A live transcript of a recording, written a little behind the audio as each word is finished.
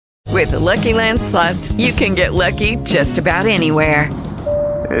With the Lucky Land Slots, you can get lucky just about anywhere.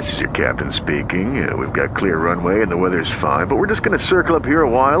 This is your captain speaking. We've got clear runway and the weather's fine, but we're just going to circle up here a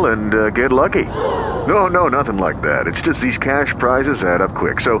while and get lucky. No, nothing like that. It's just these cash prizes add up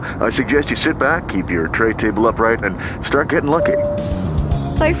quick. So I suggest you sit back, keep your tray table upright, and start getting lucky.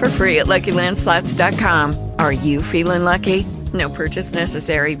 Play for free at LuckyLandSlots.com. Are you feeling lucky? No purchase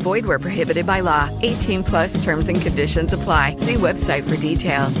necessary. Void where prohibited by law. 18 plus terms and conditions apply. See website for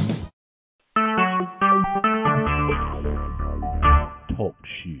details. Talk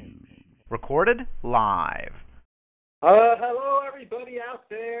shoes. Recorded live. Hello, everybody out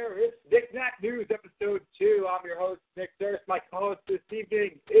there. It's Knack News, episode 2. I'm your host, Nick Durst. My co-host this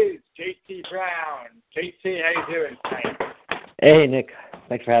evening is JT Brown. JT, how you doing tonight? Hey, Nick.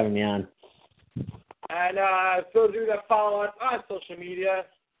 Thanks for having me on. And for those of you that follow us on social media,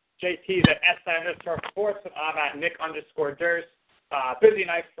 JT's at SI_sports, and I'm at Nick_Durst. Busy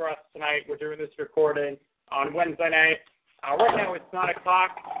night for us tonight. We're doing this recording on Wednesday night. Right now it's 9 o'clock,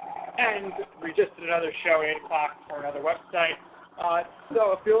 and we just did another show, 8 o'clock, for another website.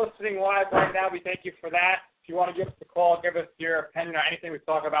 So if you're listening live right now, we thank you for that. If you want to give us a call, give us your opinion on anything we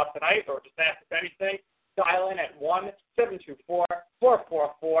talk about tonight, or just ask us anything, dial in at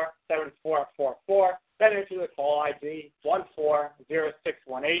 1-724-444-7444. Then enter the call ID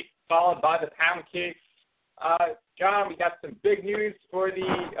 140618, followed by the pound key. John, we got some big news for the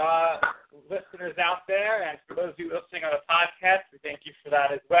listeners out there, and for those of you listening on the podcast, we thank you for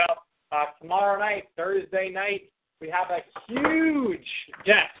that as well. Tomorrow night, Thursday night, we have a huge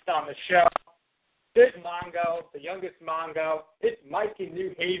guest on the show. Big Mongo, the youngest Mongo. It's Mike in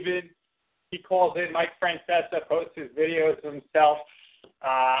New Haven. He calls in. Mike Francesa posts his videos of himself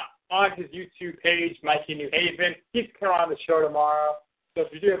on his YouTube page, Mike in New Haven. He's coming on the show tomorrow. So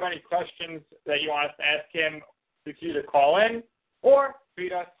if you do have any questions that you want us to ask him, you can either call in or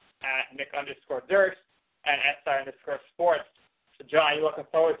tweet us at Nick_Durst and SI_sports. So, John, you looking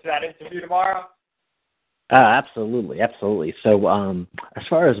forward to that interview tomorrow? Absolutely. So as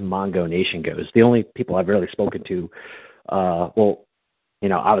far as Mongo Nation goes, the only people I've really spoken to,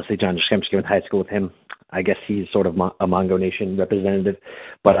 obviously John Jaschemski went to high school with him. I guess he's sort of a Mongo Nation representative.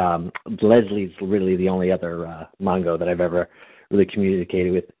 But Leslie's really the only other Mongo that I've ever really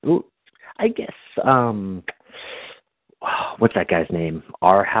communicated with. Ooh, I guess, what's that guy's name?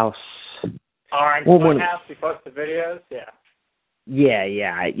 Our House? House, he posts the videos, yeah. Yeah,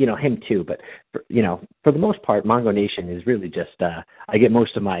 him too. But, for the most part, Mongo Nation is really just, I get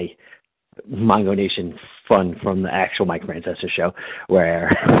most of my Mongo Nation fun from the actual Mike Francesa show,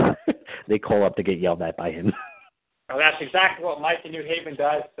 where they call up to get yelled at by him. Well, that's exactly what Mike in New Haven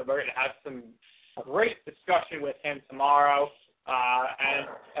does, so we're going to have a great discussion with him tomorrow. And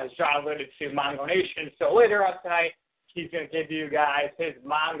as John alluded to, Mongo Nation. So later on tonight, he's going to give you guys his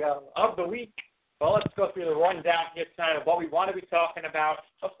Mongo of the week. Well, let's go through the rundown here tonight of what we want to be talking about.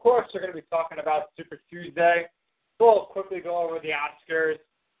 Of course, we're going to be talking about Super Tuesday. We'll quickly go over the Oscars,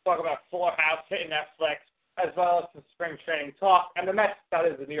 talk about Fuller House hitting Netflix, as well as some spring training talk. And the Mets, that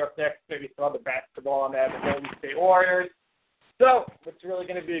is the New York Knicks, maybe some other basketball on there, the Golden State Warriors. So it's really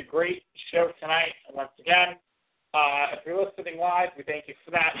going to be a great show tonight. And once again, if you're listening live, we thank you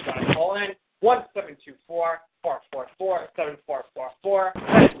for that. You got to call in 1-724-444-7444.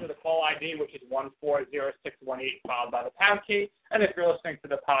 Enter the call ID, which is 140618, followed by the pound key. And if you're listening to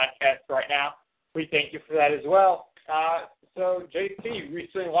the podcast right now, we thank you for that as well. So, JT, you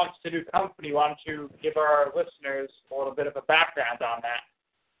recently launched a new company. Why don't you give our listeners a little bit of a background on that?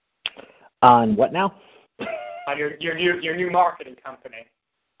 On what now? On your new marketing company.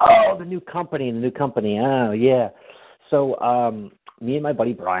 Oh, the new company. Oh, yeah. So me and my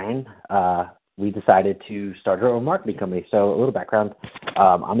buddy Brian, we decided to start our own marketing company. So a little background.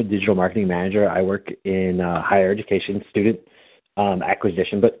 I'm a digital marketing manager. I work in higher education, student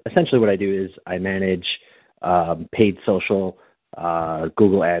acquisition. But essentially what I do is I manage paid social,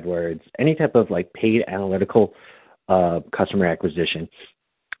 Google AdWords, any type of paid analytical customer acquisition.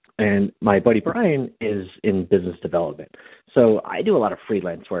 And my buddy Brian is in business development. So I do a lot of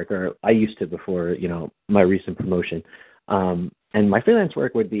freelance work, or I used to before, my recent promotion. And my freelance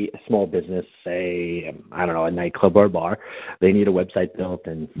work would be a small business, say, a nightclub or a bar. They need a website built,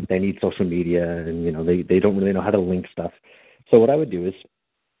 and they need social media, and, they don't really know how to link stuff. So what I would do is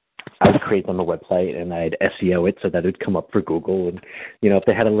I would create them a website, and I'd SEO it so that it would come up for Google. And, if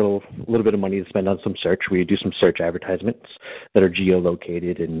they had a little bit of money to spend on some search, we would do some search advertisements that are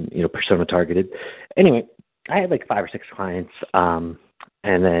geolocated and, persona targeted. Anyway, I had 5 or 6 clients. And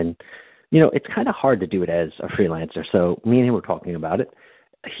then, it's kind of hard to do it as a freelancer. So me and him were talking about it.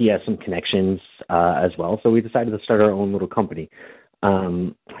 He has some connections as well. So we decided to start our own little company.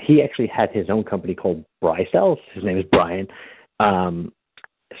 he actually had his own company called Brycells. His name is Brian.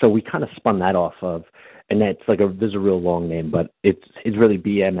 So we kind of spun that off of, and that's like there's a real long name, but it's really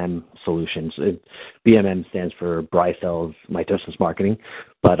BMM Solutions. BMM stands for Brycells Mitosis Marketing,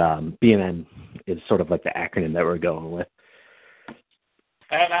 but BMM is sort of like the acronym that we're going with.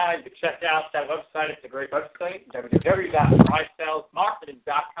 And you can check out that website. It's a great website,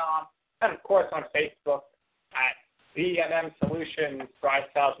 www.brycellsmarketing.com, and of course on Facebook at BMM Solutions,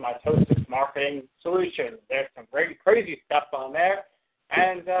 Brycells Mitosis Marketing Solutions. There's some great, crazy stuff on there.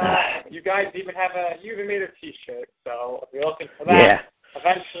 And you guys even made a T-shirt. So if you're looking for that,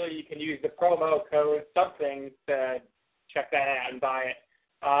 eventually you can use the promo code something to check that out and buy it.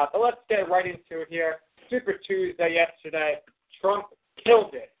 But let's get right into it here. Super Tuesday yesterday, Trump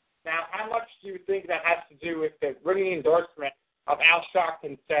killed it. Now, how much do you think that has to do with the ringing endorsement of Al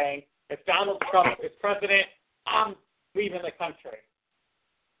Sharpton saying, if Donald Trump is president, I'm leaving the country?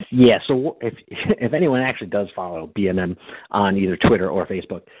 Yeah, so if anyone actually does follow BMM on either Twitter or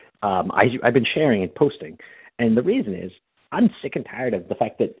Facebook, I've been sharing and posting. And the reason is I'm sick and tired of the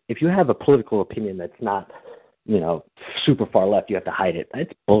fact that if you have a political opinion that's not, super far left, you have to hide it.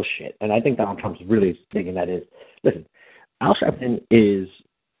 That's bullshit. And I think Donald Trump's really thinking that is, listen, Al Sharpton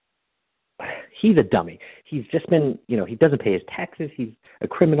he's a dummy. He's just been, he doesn't pay his taxes. He's a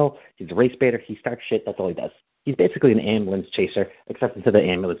criminal. He's a race baiter. He starts shit. That's all he does. He's basically an ambulance chaser, except instead of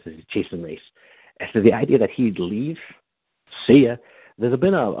ambulances, he's chasing race. As to the idea that he'd leave, see ya. There's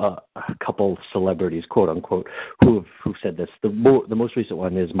been a couple celebrities, quote unquote, who've said this. The most recent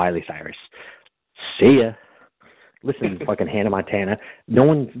one is Miley Cyrus. See ya. Listen, fucking Hannah Montana. No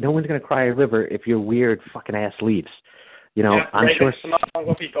one's gonna cry a river if your weird fucking ass leaves. I'm sure.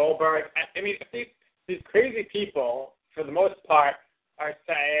 Whoopi Goldberg. I mean, these crazy people, for the most part, are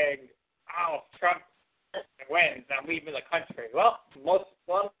saying, "Oh, Trump wins, I'm leaving the country." Well, a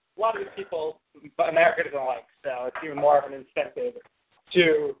lot of these people, America doesn't like, so it's even more of an incentive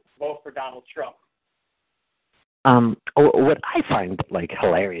to vote for Donald Trump. What I find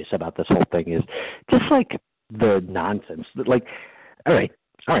hilarious about this whole thing is just the nonsense. All right,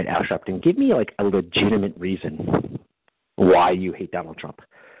 Al Sharpton, give me a legitimate reason why you hate Donald Trump.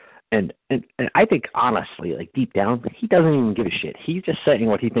 And I think, honestly, deep down, he doesn't even give a shit. He's just saying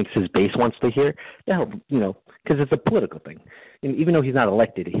what he thinks his base wants to hear. Because it's a political thing. Even though he's not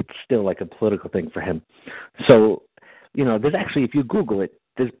elected, it's still a political thing for him. So, there's actually, if you Google it,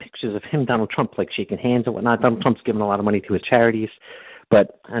 there's pictures of him, Donald Trump, shaking hands and whatnot. Donald Trump's giving a lot of money to his charities.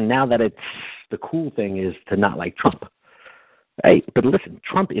 And now that it's the cool thing is to not like Trump. Right? But listen,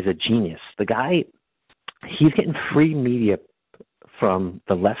 Trump is a genius. The guy, he's getting free media from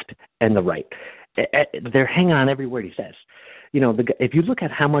the left and the right. They're hanging on every word he says. If you look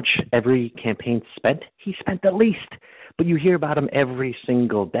at how much every campaign spent, he spent the least. But you hear about him every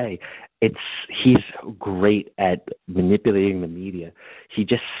single day. He's great at manipulating the media. He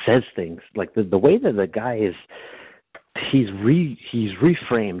just says things the way that the guy is. He's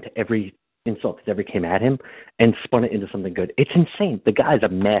reframed every insult that ever came at him and spun it into something good. It's insane. The guy's a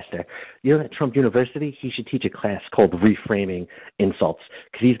master. At Trump University, he should teach a class called reframing insults,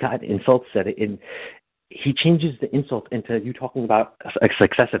 because he's got insults that he changes the insult into you talking about a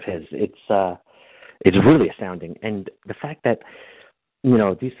success of his. It's really astounding. And the fact that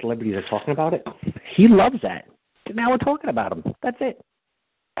these celebrities are talking about it, he loves that. Now we're talking about him. That's it.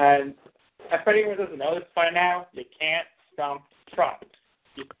 And if anyone doesn't know this by now, you can't stump Trump.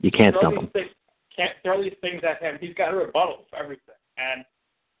 You can't stump him. Can't throw these things at him. He's got a rebuttal for everything. And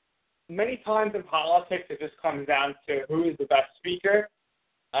many times in politics, it just comes down to who is the best speaker.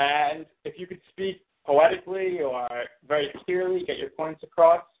 And if you could speak poetically or very clearly, get your points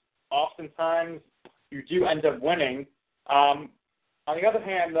across, oftentimes you do end up winning. On the other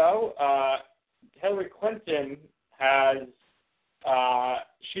hand, though, Hillary Clinton has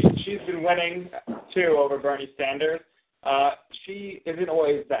she's been winning too over Bernie Sanders. She isn't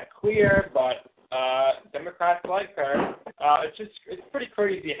always that clear, but Democrats like her. It's pretty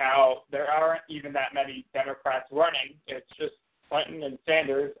crazy how there aren't even that many Democrats running. It's just Clinton and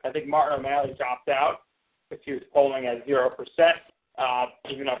Sanders. I think Martin O'Malley dropped out because he was polling at 0%,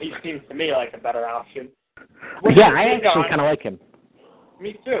 even though he seems to me like a better option. I actually kind of like him.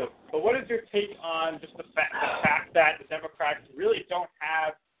 Me too. But what is your take on just the fact that the Democrats really don't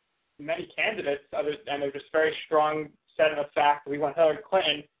have many candidates, and they're just very strong set in the fact that we want Hillary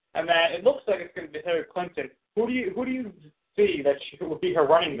Clinton, and that it looks like it's going to be Hillary Clinton. Who do you see that she would be her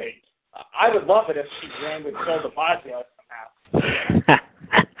running mate? I would love it if she ran with Bill de Blasio somehow.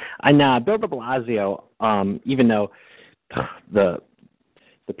 I know Bill de Blasio, even though the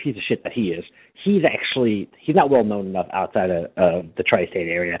the piece of shit that he is, he's not well known enough outside of the tri-state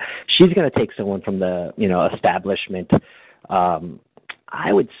area. She's going to take someone from the, establishment.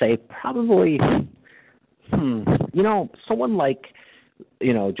 I would say probably, someone like,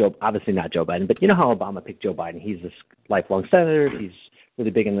 Joe, obviously not Joe Biden, but you know how Obama picked Joe Biden. He's this lifelong senator. He's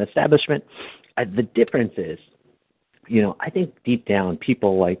really big in the establishment. The difference is, I think deep down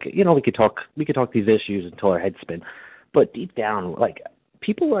people we could talk these issues until our heads spin, but deep down,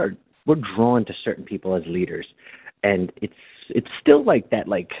 we're drawn to certain people as leaders, and it's still like that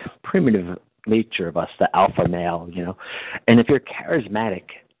primitive nature of us, the alpha male, and if you're charismatic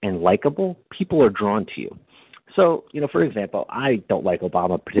and likable, people are drawn to you. So, for example, I don't like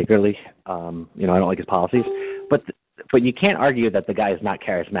Obama particularly. I don't like his policies, but you can't argue that the guy is not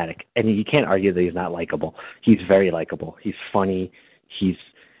charismatic, and you can't argue that he's not likable. He's very likable. He's funny. He's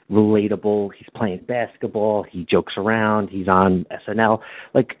relatable. He's playing basketball. He jokes around. He's on SNL.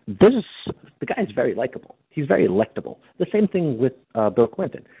 The guy is very likable. He's very electable. The same thing with Bill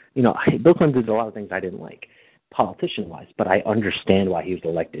Clinton. Bill Clinton did a lot of things I didn't like, politician-wise, but I understand why he was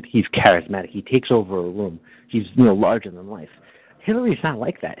elected. He's charismatic. He takes over a room. He's, larger than life. Hillary's not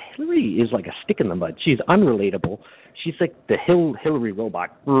like that. Hillary is like a stick in the mud. She's unrelatable. She's like the Hillary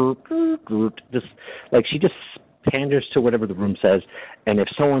robot. She just panders to whatever the room says, and if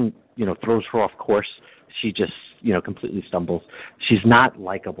someone, throws her off course, she just, completely stumbles. She's not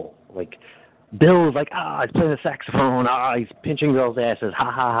likable. Bill's he's playing the saxophone, he's pinching girls' asses,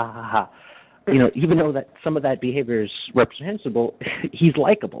 ha, ha, ha, ha, ha. Even though that some of that behavior is reprehensible, he's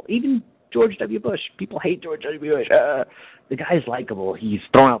likable. Even George W. Bush, people hate George W. Bush. The guy's likable. He's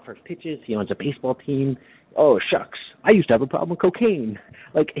throwing out first pitches. He owns a baseball team. Oh, shucks. I used to have a problem with cocaine.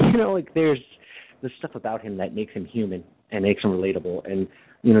 There's stuff about him that makes him human and makes him relatable and,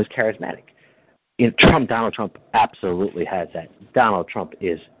 is charismatic. Donald Trump absolutely has that. Donald Trump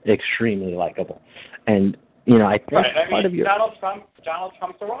is extremely likable. And, I think part of your... Donald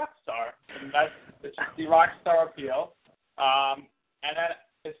Trump's a rock star. And that's the rock star appeal. And then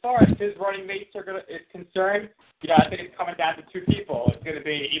as far as his running mates is concerned, I think it's coming down to two people. It's going to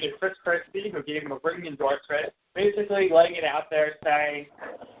be either Chris Christie, who gave him a ringing endorsement, basically laying it out there saying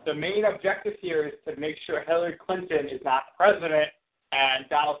the main objective here is to make sure Hillary Clinton is not president, and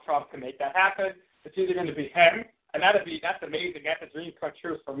Donald Trump can make that happen. It's either going to be him, and that's amazing. That's a dream come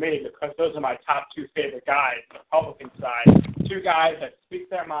true for me, because those are my top two favorite guys on the Republican side. Two guys that speak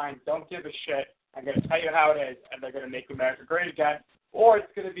their minds, don't give a shit. I'm going to tell you how it is, and they're going to make America great again. Or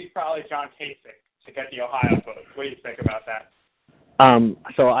it's going to be probably John Kasich to get the Ohio vote. What do you think about that?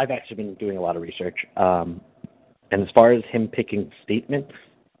 So I've actually been doing a lot of research. And as far as him picking statements,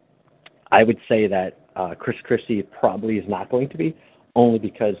 I would say that Chris Christie probably is not going to be, only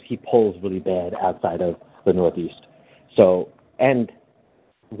because he polls really bad outside of the Northeast. So, and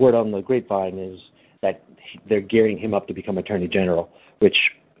word on the grapevine is that they're gearing him up to become Attorney General, which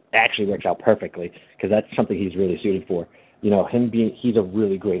actually works out perfectly, because that's something he's really suited for. He's a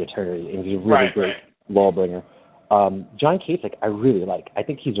really great attorney, and he's a really great lawbringer. John Kasich, I really like. I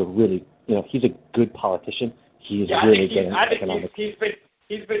think he's a really, he's a good politician. He's really good in economics.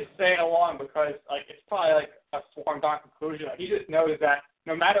 He's been staying along because, it's probably a sworn down conclusion. He just knows that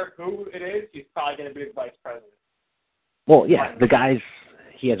no matter who it is, he's probably going to be the vice president. Well, yeah,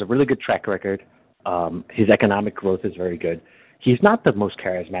 he has a really good track record. His economic growth is very good. He's not the most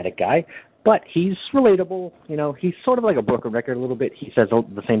charismatic guy, but he's relatable. He's sort of like a broken record a little bit. He says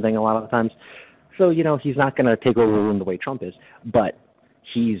the same thing a lot of the times. So, he's not going to take over the room the way Trump is, but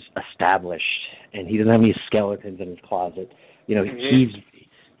he's established, and he doesn't have any skeletons in his closet.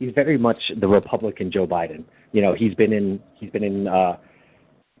 He's very much the Republican Joe Biden. He's been in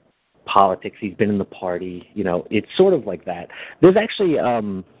politics. He's been in the party. It's sort of like that. There's actually,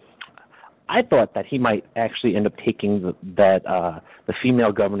 I thought that he might actually end up taking the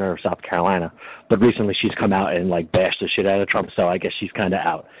female governor of South Carolina, but recently she's come out and bashed the shit out of Trump, so I guess she's kind of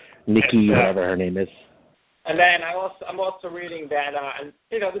out. Nikki, whatever her name is. And then I'm also reading that,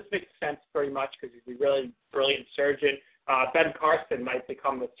 this makes sense pretty much because he's a really brilliant surgeon. Ben Carson might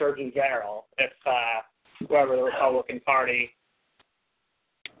become the Surgeon General if whoever the Republican Party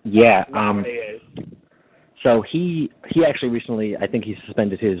nominee is. So he actually recently, I think he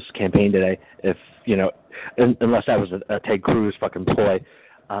suspended his campaign today, unless that was a Ted Cruz fucking ploy.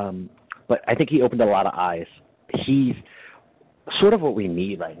 But I think he opened a lot of eyes. He's sort of what we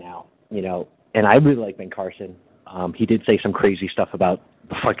need right now, and I really like Ben Carson. He did say some crazy stuff about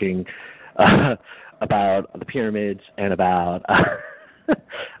the fucking, about the pyramids and about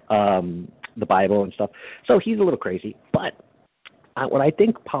the Bible and stuff. So he's a little crazy. But what I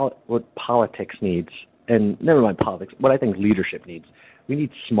think what politics needs, and never mind politics, what I think leadership needs We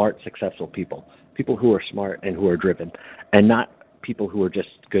need smart, successful people who are smart and who are driven, and not people who are just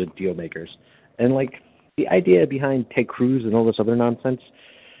good deal makers. And, like, the idea behind Ted Cruz and all this other nonsense,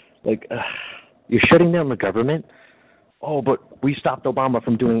 like, you're shutting down the government? Oh, but we stopped Obama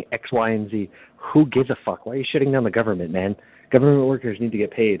from doing X, Y, and Z. Who gives a fuck? Why are you shutting down the government, man? Government workers need to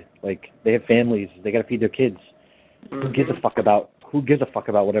get paid. Like, they have families. They got to feed their kids. Mm-hmm. Who gives a fuck about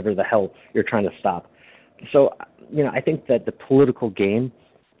whatever the hell you're trying to stop? So, I think that the political game,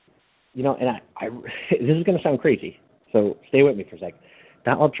 and I this is going to sound crazy, so stay with me for a sec.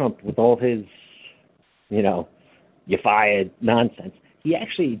 Donald Trump, with all his, you fired nonsense, he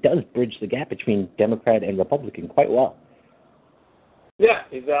actually does bridge the gap between Democrat and Republican quite well. Yeah,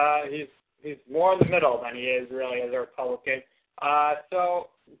 he's more in the middle than he is really as a Republican. So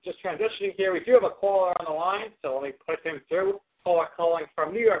just transitioning here, we do have a caller on the line, so let me put him through. Caller calling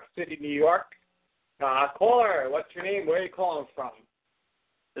from New York City, New York. Caller, what's your name? Where are you calling from?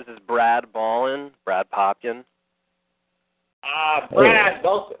 This is Brad Ballin, Brad Popkin. Brad,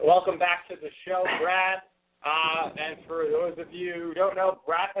 welcome back to the show, Brad. And for those of you who don't know,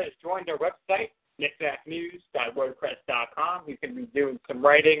 Brad has joined our website, knickknacknews.wordpress.com. He's going to be doing some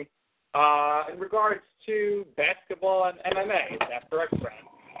writing in regards to basketball and MMA. Is that correct, Brad?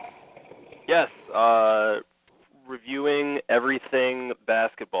 Yes, reviewing everything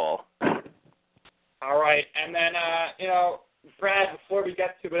basketball. All right, and then, Brad, before we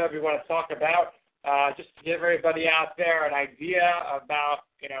get to whatever you want to talk about, just to give everybody out there an idea about,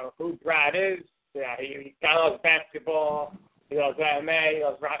 who Brad is. Yeah, he loves basketball, he loves MMA, he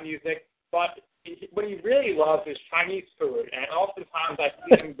loves rap music, but what he really loves is Chinese food, and oftentimes I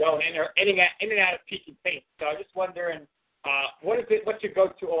see him going in and out of Peking Taste. So I'm just wondering, what's your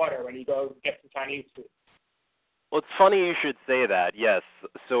go-to order when you go get some Chinese food? Well, it's funny you should say that, yes.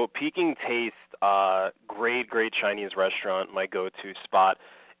 So Peking Taste, great Chinese restaurant, my go-to spot.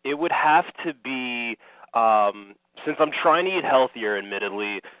 It would have to be, since I'm trying to eat healthier,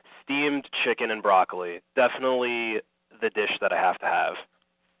 admittedly, steamed chicken and broccoli. Definitely the dish that I have to have.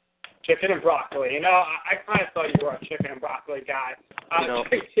 Chicken and broccoli. I kind of thought you were a chicken and broccoli guy.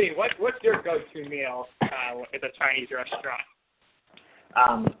 JT, what's your go-to meal at a Chinese restaurant?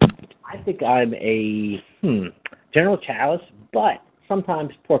 I think I'm a General Chow's, but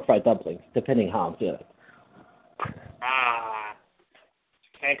sometimes pork fried dumplings, depending how I'm feeling.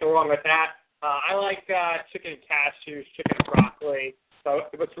 Can't go wrong with that. I like chicken and cashews, chicken and broccoli. So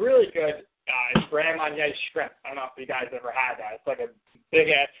what's really good is Grand Marnier shrimp. I don't know if you guys ever had that. It's like a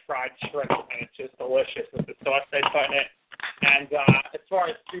big-ass fried shrimp, and it's just delicious with the sauce they put in it. And as far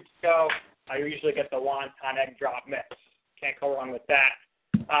as soups go, I usually get the wonton egg drop mix. Can't go wrong with that.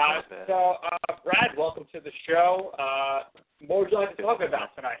 So, Brad, welcome to the show. What would you like to talk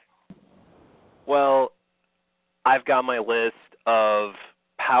about tonight? Well, I've got my list of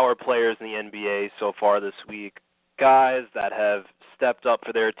power players in the NBA so far this week, guys that have stepped up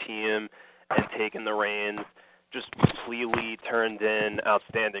for their team and taken the reins, just completely turned in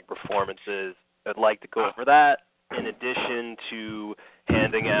outstanding performances. I'd like to go over that in addition to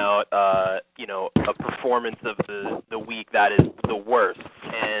handing out, a performance of the week that is the worst.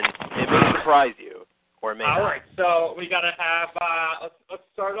 And it may surprise you, or it may not. All right, so we got to have, let's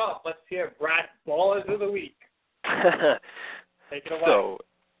start off. Let's hear Brad Ballers of the Week. Take it away. So,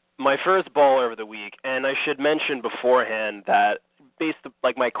 my first baller of the week, and I should mention beforehand that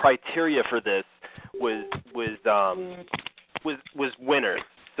my criteria for this was winners.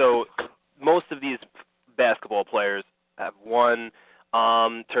 So most of these basketball players have won,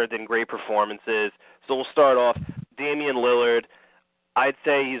 turned in great performances. So we'll start off, Damian Lillard. I'd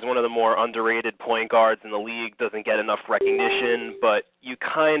say he's one of the more underrated point guards in the league, doesn't get enough recognition, but you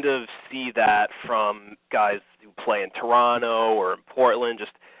kind of see that from guys who play in Toronto or in Portland,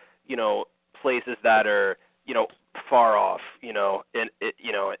 just, places that are, far off, in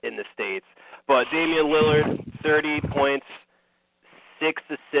the States. But Damian Lillard, 30 points, 6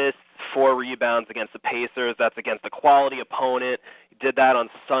 assists, 4 rebounds against the Pacers. That's against a quality opponent. He did that on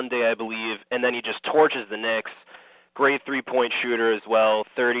Sunday, I believe, and then he just torches the Knicks. Great three-point shooter as well,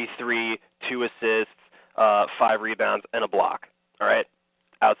 33, 2 assists, 5 rebounds, and a block. All right?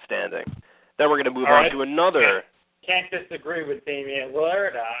 Outstanding. Then we're going to move on to another. Can't disagree with Damian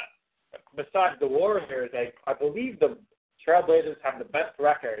Lillard. Besides the Warriors, I believe the Trailblazers have the best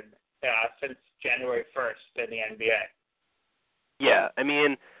record since January 1st in the NBA. Yeah, I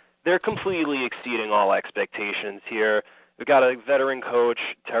mean, they're completely exceeding all expectations here. We've got a veteran coach,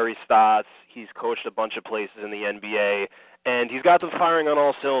 Terry Stotts. He's coached a bunch of places in the NBA, and he's got them firing on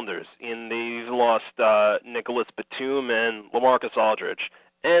all cylinders. They've lost Nicholas Batum and LaMarcus Aldridge,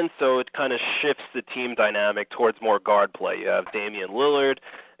 And so it kind of shifts the team dynamic towards more guard play. You have Damian Lillard,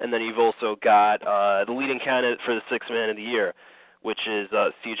 and then you've also got the leading candidate for the Sixth Man of the Year, which is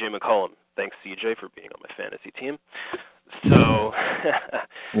C.J. McCollum. Thanks, C.J., for being on my fantasy team. So,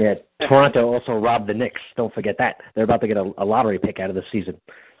 yeah, Toronto also robbed the Knicks. Don't forget that. They're about to get a lottery pick out of the season.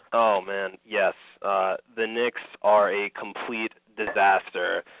 Oh, man, yes. The Knicks are a complete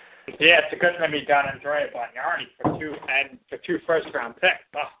disaster. Yeah, it's a good thing we got Andrea Bargnani for two first-round picks.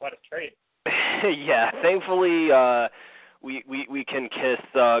 Oh, what a trade. Yeah, thankfully we can kiss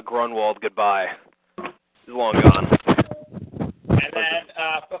Grunwald goodbye. He's long gone. And then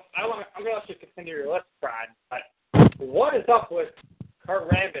I'm going to let you continue your list, Brian, but what is up with Kurt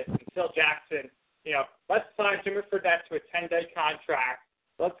Rambis and Phil Jackson? Let's sign Jimmy Fredette to a 10-day contract.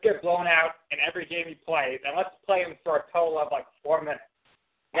 Let's get blown out in every game he plays, and let's play him for a total of 4 minutes.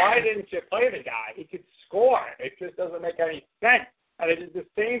 Why didn't you play the guy? He could score. It just doesn't make any sense. And they did the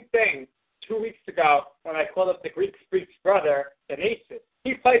same thing 2 weeks ago when I called up the Greek Freak's brother, Denasis.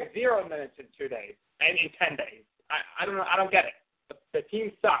 He played 0 minutes in 2 days, and in 10 days. I don't know. I don't get it. The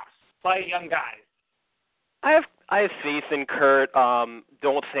team sucks. Play young guys. I have faith in Kurt.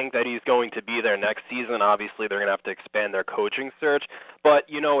 Don't think that he's going to be there next season. Obviously, they're going to have to expand their coaching search. But,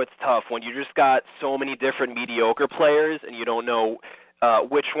 it's tough when you just got so many different mediocre players and you don't know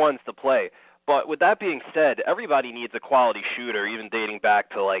which ones to play. But with that being said, everybody needs a quality shooter, even dating back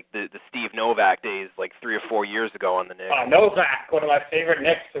to the Steve Novak days 3 or 4 years ago on the Knicks. Novak, one of my favorite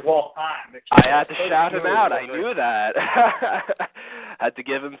Knicks of all time. I had to shout him out. I knew that. Had to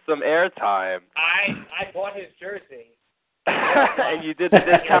give him some airtime. I bought his jersey. And you did the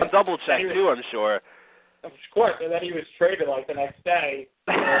discount double check too, I'm sure. Of course, and then he was traded the next day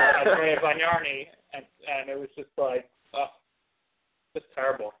at Andrea Bargnani, and it was just just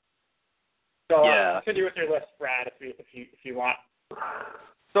terrible. So continue with your list, Brad, if you want.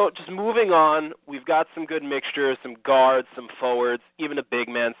 So just moving on, we've got some good mixtures, some guards, some forwards, even a big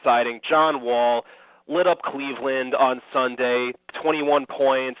man sighting. John Wall lit up Cleveland on Sunday, 21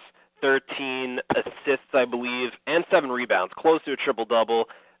 points, 13 assists, I believe, and 7 rebounds, close to a triple-double.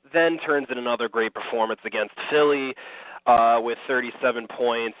 Then turns in another great performance against Philly with 37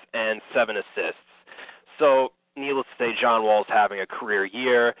 points and 7 assists. So needless to say, John Wall's having a career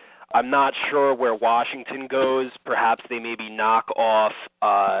year. I'm not sure where Washington goes. Perhaps they maybe knock off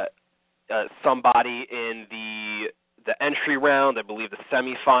somebody in the entry round, I believe the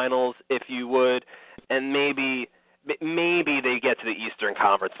semifinals, if you would, and maybe they get to the Eastern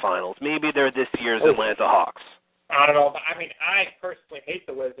Conference Finals. Maybe they're this year's Atlanta Hawks. I don't know. I mean, I personally hate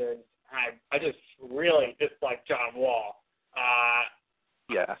the Wizards. I just really dislike John Wall.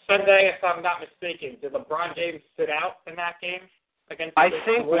 Yeah. Sunday, if I'm not mistaken, did LeBron James sit out in that game? I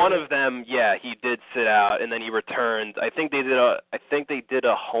think one of them, he did sit out, and then he returned. I think they did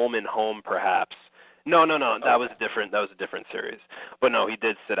a home and home, perhaps. No. That was different. That was a different series. But no, he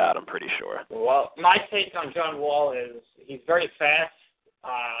did sit out. I'm pretty sure. Well, my take on John Wall is he's very fast.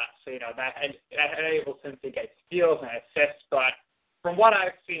 So that enables him to get steals and assists. But from what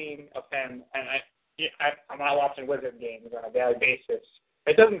I've seen of him, and I'm not watching Wizard games on a daily basis,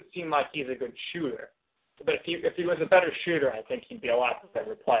 it doesn't seem like he's a good shooter. But if he was a better shooter, I think he'd be a lot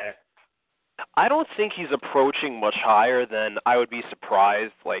better player. I don't think he's approaching much higher than, I would be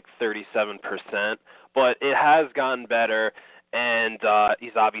surprised, 37%. But it has gotten better, and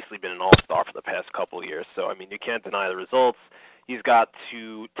he's obviously been an all-star for the past couple of years. So, I mean, you can't deny the results. He's got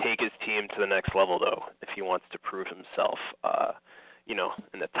to take his team to the next level, though, if he wants to prove himself,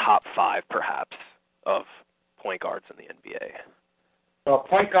 in the top 5, perhaps, of point guards in the NBA. Well,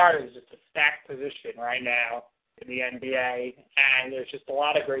 point guard is just a stacked position right now in the NBA, and there's just a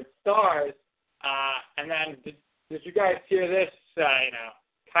lot of great stars. And then, did you guys hear this?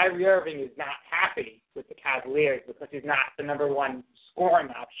 Kyrie Irving is not happy with the Cavaliers because he's not the number 1 scoring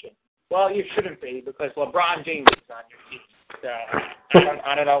option. Well, you shouldn't be because LeBron James is on your team. So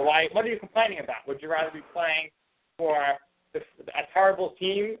I don't know why. What are you complaining about? Would you rather be playing for a terrible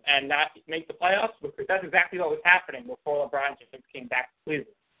team and not make the playoffs? Because that's exactly what was happening before LeBron James came back to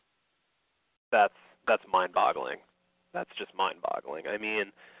Cleveland. That's mind-boggling. That's just mind-boggling. I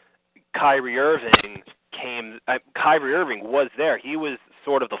mean, Kyrie Irving was there. He was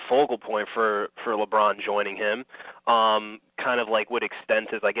sort of the focal point for LeBron joining him. Kind of would extend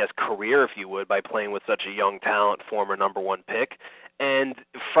his, career, if you would, by playing with such a young talent, former number 1 pick. And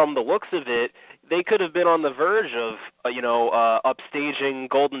from the looks of it, they could have been on the verge of, upstaging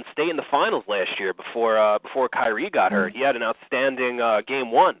Golden State in the finals last year before Kyrie got hurt. He had an outstanding game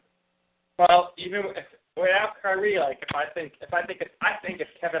 1. Well, even without Kyrie, I think if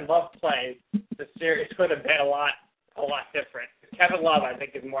Kevin Love played, the series would have been a lot different. Kevin Love, I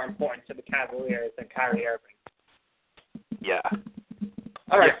think, is more important to the Cavaliers than Kyrie Irving. Yeah.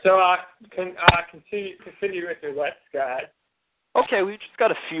 All right, so continue with your list, guys. Okay, we've just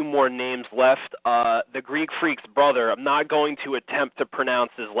got a few more names left. The Greek Freak's brother, I'm not going to attempt to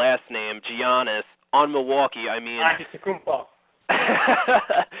pronounce his last name, Giannis, on Milwaukee, I mean... Antetokounmpo.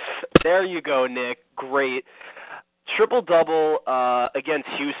 There you go, Nick. Great. Triple-double against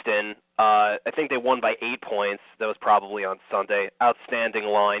Houston. I think they won by 8 points. That was probably on Sunday. Outstanding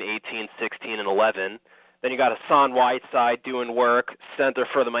line, 18, 16, and 11. Then you got Hassan Whiteside doing work, center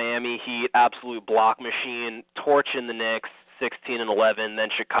for the Miami Heat, absolute block machine, torching the Knicks, 16 and 11. Then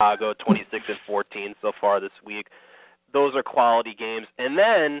Chicago, 26 and 14 so far this week. Those are quality games. And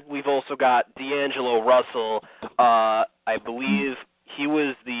then we've also got D'Angelo Russell. I believe he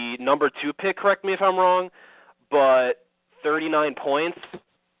was the number 2 pick, correct me if I'm wrong, but 39 points,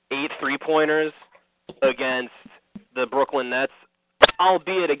 8 3-pointers against the Brooklyn Nets,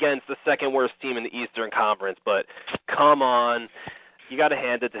 albeit against the second worst team in the Eastern Conference. But come on, you got to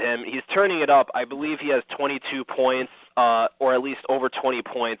hand it to him. He's turning it up. I believe he has 22 points, or at least over 20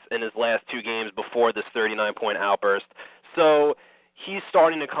 points in his last 2 games before this 39-point outburst. So he's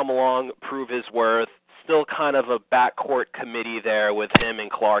starting to come along, prove his worth. Still kind of a backcourt committee there with him and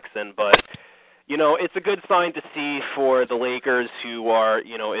Clarkson, but you know, it's a good sign to see for the Lakers, who are,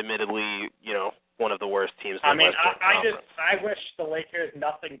 you know, admittedly, you know, one of the worst teams in the Western Conference. I wish the Lakers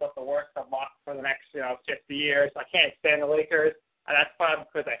nothing but the worst of luck for the next, 50 years. I can't stand the Lakers, and that's probably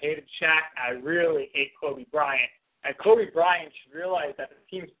because I hated Shaq. I really hate Kobe Bryant. And Kobe Bryant should realize that the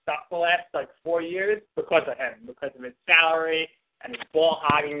team sucked the last, 4 years because of him, because of his salary and his ball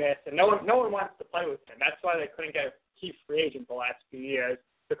hogginess, and no one wants to play with him. That's why they couldn't get a key free agent the last few years,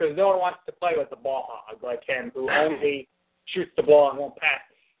 because no one wants to play with a ball hog like him, who only shoots the ball and won't pass.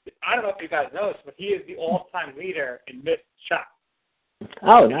 I don't know if you guys know this, but he is the all-time leader in missed shots.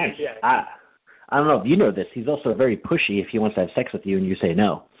 Oh, nice. I don't know if you know this. He's also very pushy if he wants to have sex with you and you say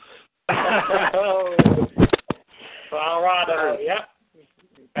no. Oh, Colorado, yep.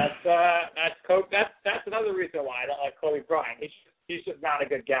 That's another reason why I don't like Kobe Bryant. He's just not a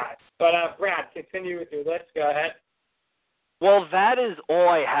good guy. But Brad, continue with your list. Go ahead. Well, that is all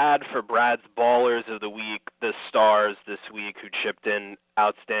I had for Brad's Ballers of the Week, the stars this week who chipped in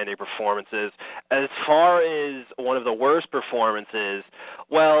outstanding performances. As far as one of the worst performances,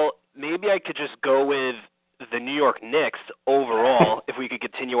 well, maybe I could just go with the New York Knicks overall, if we could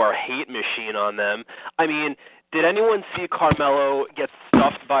continue our hate machine on them. I mean, did anyone see Carmelo get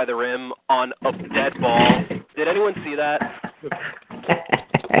stuffed by the rim on a dead ball? Did anyone see that?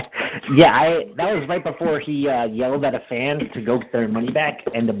 Yeah, that was right before he yelled at a fan to go get their money back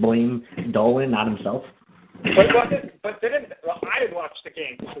and to blame Dolan, not himself. I didn't watch the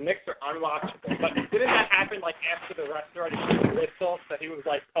game because the Knicks are unwatchable. But didn't that happen after the ref already blew the whistle, so he was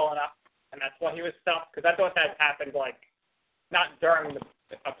pulling up, and that's why he was stuffed? Because I thought that happened not during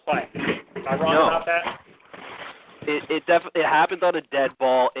a play. Am I wrong about that? It definitely happened on a dead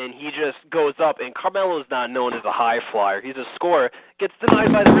ball, and he just goes up, and Carmelo's not known as a high flyer. He's a scorer, gets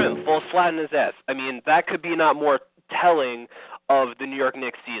denied by the rim, falls flat in his ass. I mean, that could be not more telling of the New York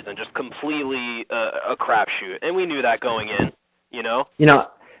Knicks season, just completely a crapshoot. And we knew that going in, you know? You know,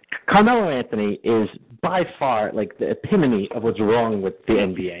 Carmelo Anthony is by far the epitome of what's wrong with the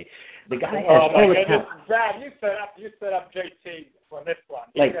NBA. The guy has all the talent. Brad, you set up JT on this one.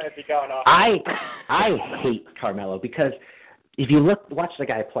 He's going to be going off. I hate Carmelo because if you watch the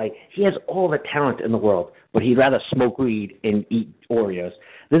guy play, he has all the talent in the world, but he'd rather smoke weed and eat Oreos.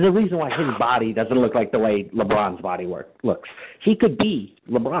 There's a reason why his body doesn't look like the way LeBron's body looks. He could be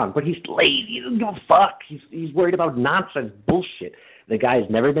LeBron, but he's lazy. He doesn't give a fuck. He's worried about nonsense bullshit. The guy's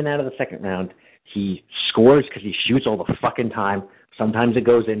never been out of the second round. He scores because he shoots all the fucking time. Sometimes it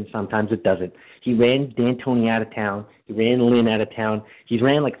goes in, sometimes it doesn't. He ran D'Antoni out of town. He ran Lynn out of town. He's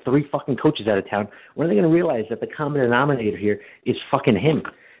ran 3 fucking coaches out of town. When are they going to realize that the common denominator here is fucking him?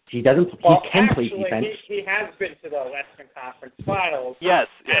 He can play defense. He has been to the Western Conference Finals. Yes.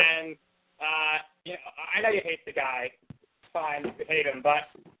 And, I know you hate the guy. Fine, you hate him. But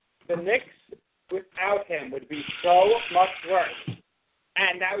the Knicks, without him, would be so much worse.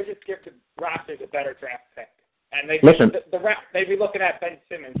 And that would just give the Raptors a better draft pick. And they'd be looking at Ben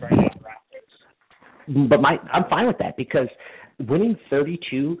Simmons right now, the Raptors. But I'm fine with that because winning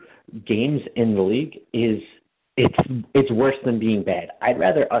 32 games in the league it's worse than being bad. I'd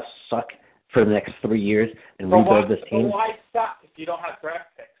rather us suck for the next 3 years and rebuild this team. But why suck if you don't have draft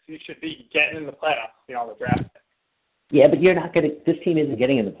picks? You should be getting in the playoffs, the draft picks. Yeah, but you're not going to – this team isn't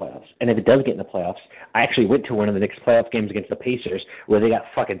getting in the playoffs. And if it does get in the playoffs, I actually went to one of the Knicks playoff games against the Pacers where they got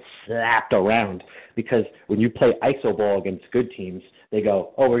fucking slapped around because when you play iso ball against good teams, they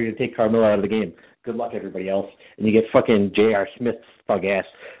go, oh, we're going to take Carmelo out of the game. Good luck, everybody else. And you get fucking J.R. Smith, thug ass,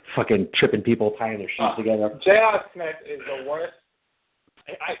 fucking tripping people, tying their shoes together. J.R. Smith is the worst.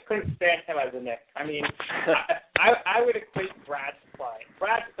 I couldn't stand him as a Knick. I mean, I would equate Brad's play.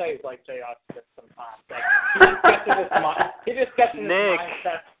 Brad plays like J.R. Smith sometimes. Like, he just gets in this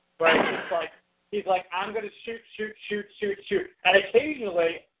mindset where he's like, I'm going to shoot. And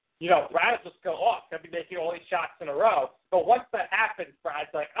occasionally, Brad will just go off. He'll be making all these shots in a row. But once that happens, Brad's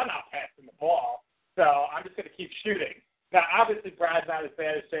like, I'm not passing the ball, so I'm just going to keep shooting. Now, obviously, Brad's not as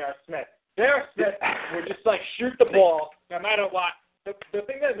bad as J.R. Smith. J.R. Smith would just, shoot the ball no matter what. The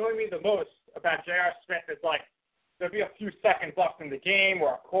thing that annoyed me the most about J.R. Smith is, there'll be a few seconds left in the game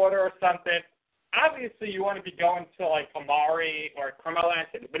or a quarter or something. Obviously, you want to be going to, Amari or Carmelo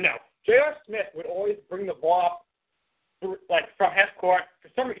Anthony. But no, J.R. Smith would always bring the ball up, from half court.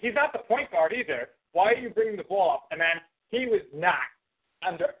 He's not the point guard either. Why are you bringing the ball up? And then he was not,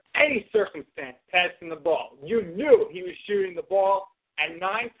 under any circumstance, passing the ball. You knew he was shooting the ball. And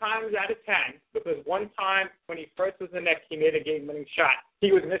 9 times out of 10, because one time when he first was in the Knicks, he made a game-winning shot.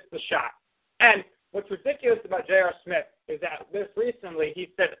 He would miss the shot. And what's ridiculous about J.R. Smith is that just recently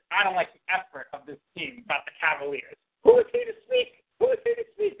he said, I don't like the effort of this team, about the Cavaliers. Who is he to speak?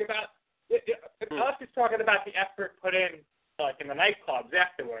 About, unless he's talking about the effort put in, in the nightclubs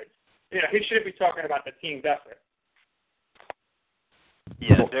afterwards. He shouldn't be talking about the team's effort.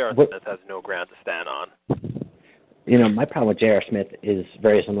 Yeah, J.R. Smith has no ground to stand on. My problem with J.R. Smith is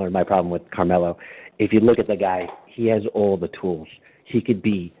very similar to my problem with Carmelo. If you look at the guy, he has all the tools. He could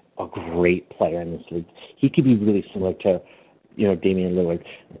be a great player in this league. He could be really similar to, Damian Lillard.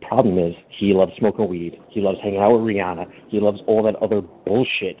 The problem is he loves smoking weed. He loves hanging out with Rihanna. He loves all that other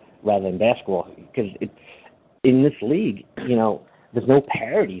bullshit rather than basketball. Because in this league, there's no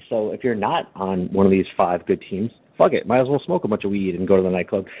parity. So if you're not on one of these 5 good teams, fuck it. Might as well smoke a bunch of weed and go to the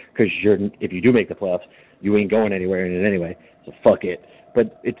nightclub because if you do make the playoffs, you ain't going anywhere in it anyway, so fuck it.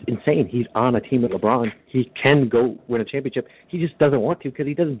 But it's insane. He's on a team with LeBron. He can go win a championship. He just doesn't want to because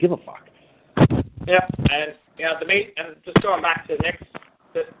he doesn't give a fuck. Yeah, and just going back to the Knicks,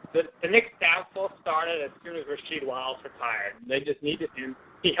 the Knicks downfall started as soon as Rasheed Wallace retired. They just needed him.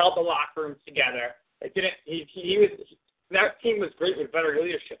 He held the locker room together. That team was great with better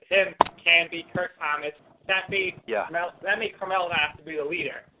leadership. Him, Canby, Kurt Thomas. That made Carmelo have to be the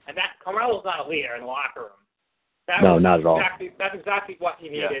leader. And Carmelo's not a leader in the locker room. Not at all. That's exactly what he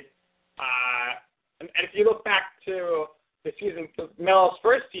needed. And if you look back to the season, Melo's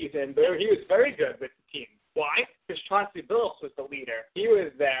first season, he was very good with the team. Why? Because Chauncey Billups was the leader. He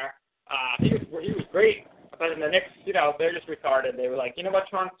was there. He was great. But in the Knicks, they're just retarded. They were like, you know what,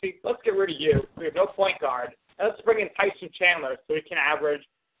 Chauncey? Let's get rid of you. We have no point guard. And let's bring in Tyson Chandler so he can average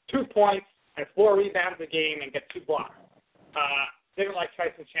 2 points and 4 rebounds a game and get 2 blocks. Didn't like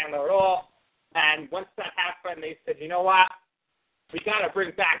Tyson Chandler at all. And once that happened, they said, you know what? We got to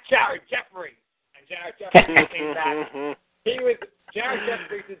bring back Jared Jeffries. And Jared Jeffries came back. Jared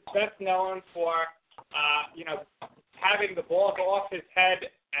Jeffries is best known for, having the ball go off his head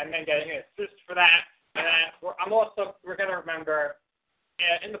and then getting an assist for that. And we're going to remember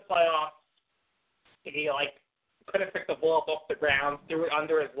in the playoffs, he couldn't pick the ball up off the ground, threw it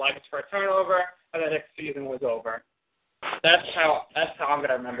under his legs for a turnover, and the next season was over. That's how I'm going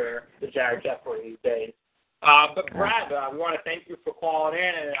to remember the Jared Jeffries days. But Brad, we want to thank you for calling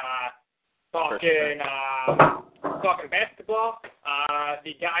in and talking basketball.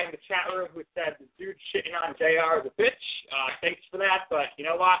 The guy in the chat room who said the dude shitting on JR is a bitch. Thanks for that, but you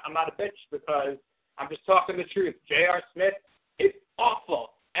know what? I'm not a bitch because I'm just talking the truth. J.R. Smith is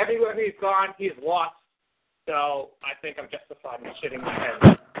awful. Everywhere he's gone, he's lost. So I think I'm justified in shitting my head.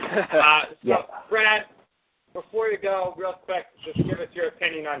 Brad, before you go, real quick, just give us your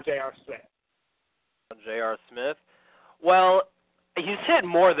opinion on J.R. Smith. J.R. Smith? Well, he's hit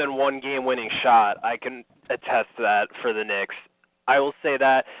more than one game-winning shot. I can attest to that for the Knicks. I will say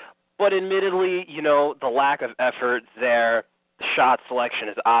that. But admittedly, the lack of effort there, shot selection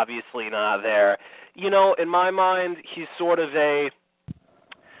is obviously not there. In my mind, he's sort of a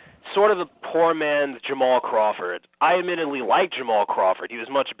poor man's Jamal Crawford. I admittedly like Jamal Crawford. He was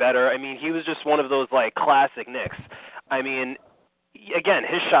much better. I mean, he was just one of those, classic Knicks. I mean, again,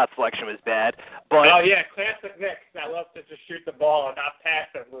 his shot selection was bad. But classic Knicks that love to just shoot the ball and not pass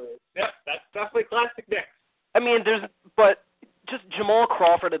and lose. Yep, that's definitely classic Knicks. I mean, but just Jamal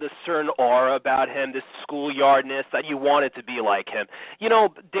Crawford had a certain aura about him, this schoolyardness that you wanted to be like him.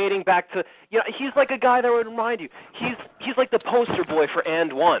 Dating back to, he's like a guy that would remind you. He's like the poster boy for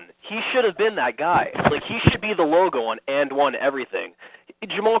And One. He should have been that guy. Like, he should be the logo on And One everything.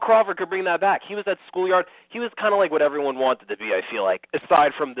 Jamal Crawford could bring that back. He was that schoolyard. He was kind of like what everyone wanted to be, I feel like,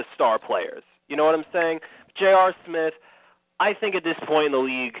 aside from the star players. You know what I'm saying? J.R. Smith, I think at this point in the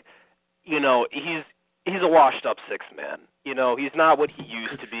league, he's a washed-up sixth man. He's not what he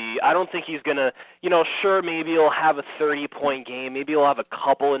used to be. I don't think he's going to, sure, maybe he'll have a 30-point game. Maybe he'll have a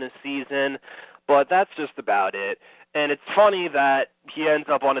couple in a season, but that's just about it. And it's funny that he ends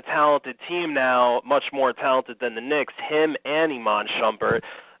up on a talented team now, much more talented than the Knicks, him and Iman Shumpert,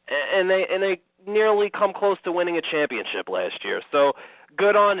 and they nearly come close to winning a championship last year. So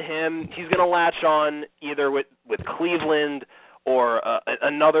good on him. He's going to latch on either with Cleveland or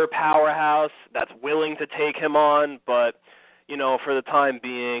another powerhouse that's willing to take him on, but for the time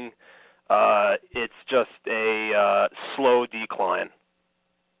being, it's just a slow decline.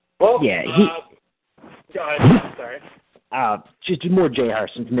 Well, yeah, go ahead. Sorry. Just more J.R.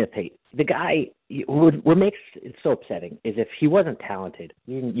 Smith hate. The guy, what makes it so upsetting is if he wasn't talented,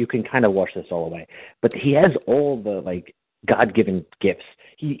 you can kind of wash this all away. But he has all the God-given gifts.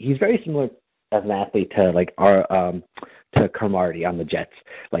 He's very similar as an athlete to to Cromartie on the Jets.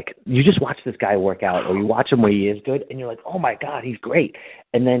 You just watch this guy work out, or you watch him when he is good, and you're like, oh my God, he's great.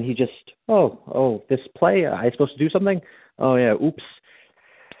 And then he just, this play, I supposed to do something? Oh yeah, oops.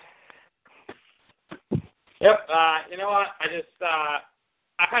 Yep. You know what?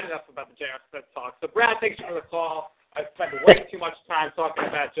 I've had enough about the J.R. Smith talk. So Brad, thanks for the call. I've spent way too much time talking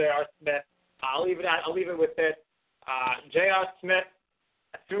about J.R. Smith. I'll leave it with it. J.R. Smith,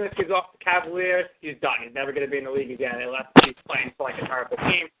 as soon as he's off the Cavaliers, he's done. He's never going to be in the league again unless he's playing for a terrible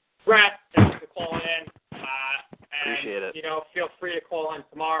team. Brad, thanks for calling in. Appreciate it. Feel free to call in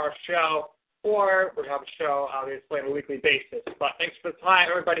tomorrow's show, or we're going to have a show obviously on a weekly basis. But thanks for the time,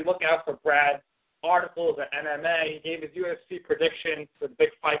 everybody. Look out for Brad's articles at MMA. He gave his UFC predictions for the big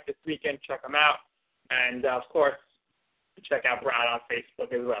fight this weekend. Check him out. And, of course, check out Brad on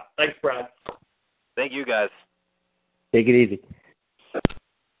Facebook as well. Thanks, Brad. Thank you, guys. Take it easy.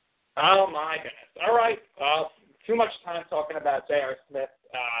 Oh, my goodness. All right. Too much time talking about J.R. Smith.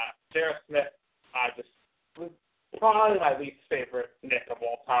 J.R. Smith just was probably my least favorite Knick of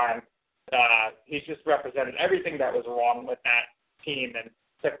all time. He's just represented everything that was wrong with that team and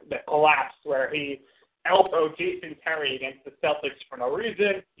the collapse where he elbowed Jason Terry against the Celtics for no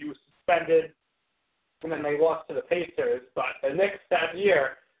reason. He was suspended, and then they lost to the Pacers. But the Knicks that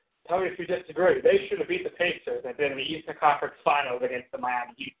year, tell me if you disagree, they should have beat the Pacers and been in the Eastern Conference Finals against the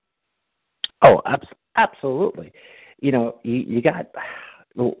Miami Heat. Oh, absolutely. You got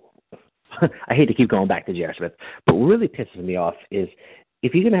I hate to keep going back to J.R. Smith, but what really pisses me off is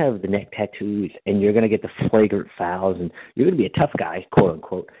if you're going to have the neck tattoos and you're going to get the flagrant fouls and you're going to be a tough guy, quote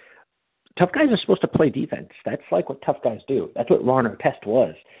unquote, tough guys are supposed to play defense. That's like what tough guys do. That's what Ron Artest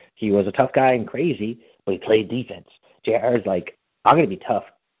was. He was a tough guy and crazy, but he played defense. JR is like, I'm going to be tough,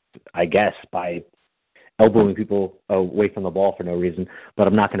 I guess, by elbowing people away from the ball for no reason, but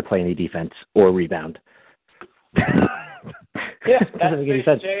I'm not going to play any defense or rebound. Yeah, that's it.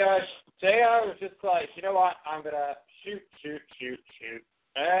 JR was just like, you know what, I'm going to shoot.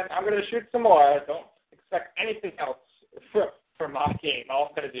 And I'm going to shoot some more. I don't expect anything else from my game. All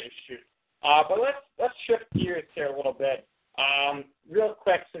I'm going to do is shoot. But let's shift gears here a little bit. Real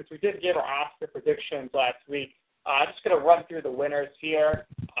quick, since we did give our Oscar predictions last week, I'm just going to run through the winners here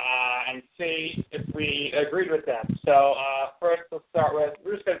and see if we agreed with them. So first, let's start with,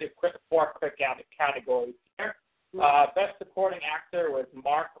 we're just going to do four quick categories here. Best Supporting Actor was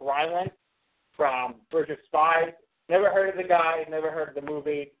Mark Rylance from Bridge of Spies. Never heard of the guy, never heard of the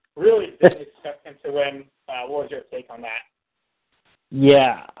movie. Really didn't expect him to win. What was your take on that?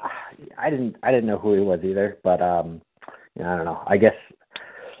 Yeah, I didn't know who he was either, but I don't know. I guess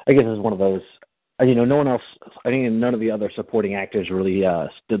it was one of those. No one else. I think none of the other supporting actors really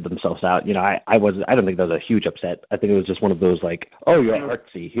stood themselves out. I don't think that was a huge upset. I think it was just one of those like, oh, you're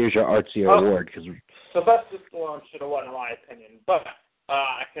artsy. Here's your artsy award. Cause Sylvester Stallone should have won, in my opinion, but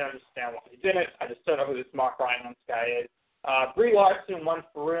I can understand why he didn't. I just don't know who this Mark Rylance guy is. Brie Larson won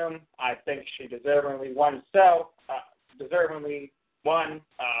for Room. I think she deservingly won. Deservingly won.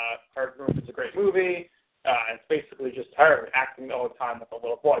 Her Room is a great movie. It's basically just her acting all the time with a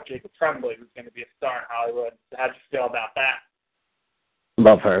little boy, Jacob Tremblay, who's going to be a star in Hollywood. How'd you feel about that?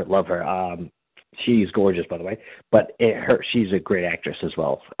 Love her. She's gorgeous, by the way, but she's a great actress as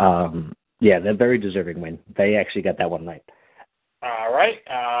well. Yeah, they're very deserving win. They actually got that one right. All right.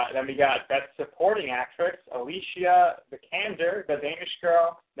 Then we got Best Supporting Actress, Alicia Vikander, the Danish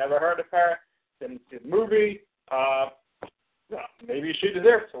girl. Never heard of her. Didn't see the movie. Maybe she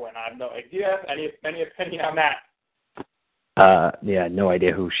deserves to win. I have no idea. Any opinion on that? Yeah, no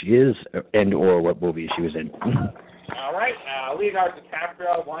idea who she is and or what movie she was in. All right. Leonardo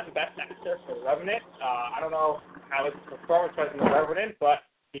DiCaprio won Best Actor for The Revenant. I don't know how his performance was in The Revenant, but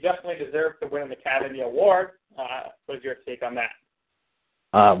he definitely deserved to win an Academy Award. What's your take on that?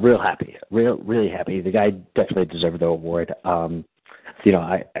 Real happy, really happy. The guy definitely deserved the award. And we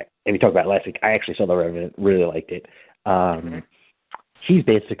talked about it last week. I actually saw The Revenant, really liked it. He's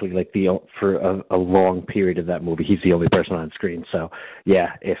basically like for a long period of that movie, he's the only person on screen. So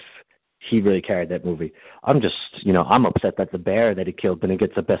yeah, if he really carried that movie, I'm just, I'm upset that the bear that he killed didn't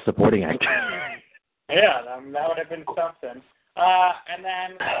get the Best Supporting Actor. Yeah, that would have been something. And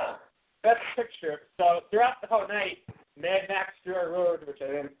then Best Picture. So throughout the whole night, Mad Max Fury Road, which I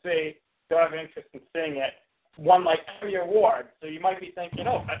didn't see, don't have an interest in seeing it, won like every award. So you might be thinking,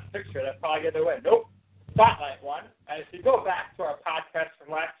 Best Picture, that's probably going to win. Nope. Spotlight won. And if you go back to our podcast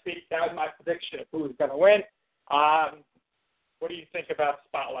from last week, that was my prediction of who was going to win. What do you think about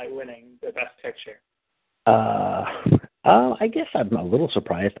Spotlight winning the Best Picture? I guess I'm a little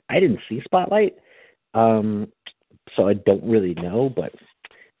surprised. I didn't see Spotlight, so I don't really know. But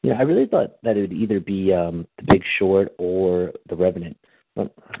I really thought that it would either be The Big Short or The Revenant.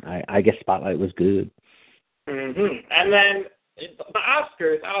 But I guess Spotlight was good. Mm-hmm. And then the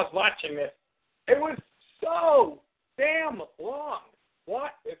Oscars, I was watching this. It was so damn long.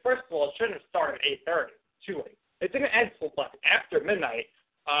 What? First of all, it shouldn't have started at 8:30. Too late. It didn't end until after midnight.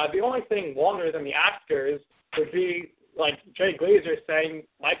 The only thing longer than the Oscars would be like Jay Glazer saying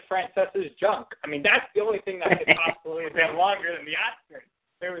Mike Francesa's junk. I mean, that's the only thing that could possibly have been longer than the Oscars.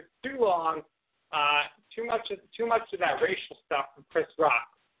 It was too long. Too much of that racial stuff from Chris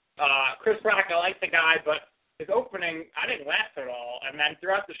Rock. Chris Rock, I like the guy, but his opening, I didn't laugh at all. And then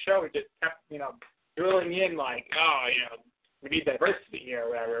throughout the show, he just kept, drilling in like, we need diversity here or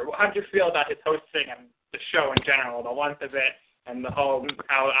whatever. How did you feel about his hosting and the show in general, the length of it, and the whole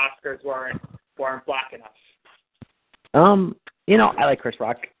how the Oscars weren't black enough? I like Chris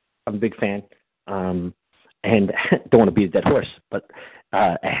Rock. I'm a big fan. And don't want to beat a dead horse, but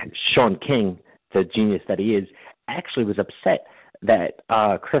Sean King, the genius that he is, actually was upset that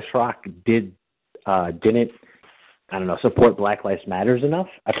Chris Rock didn't support Black Lives Matters enough.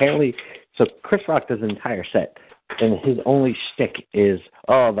 Apparently, so Chris Rock does an entire set, and his only shtick is,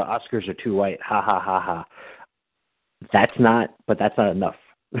 the Oscars are too white, ha ha ha ha. That's not enough.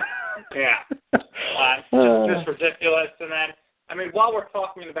 Yeah, it's just ridiculous. And then, while we're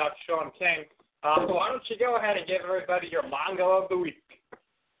talking about Sean King, so why don't you go ahead and give everybody your manga of the week?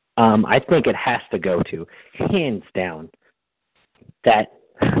 I think it has to go to, hands down, that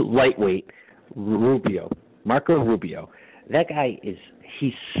lightweight Marco Rubio. That guy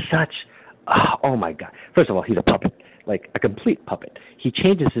he's such, oh my God. First of all, he's a puppet, like a complete puppet. He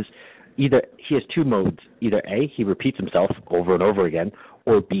changes he has two modes. Either A, he repeats himself over and over again,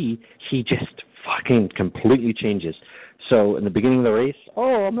 or B, he just fucking completely changes. So in the beginning of the race,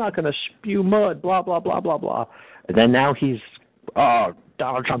 I'm not going to spew mud, blah, blah, blah, blah, blah. And then now he's,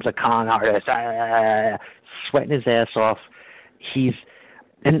 Donald Trump's a con artist, sweating his ass off. It's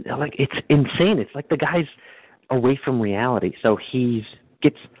insane. It's like the guy's away from reality. So he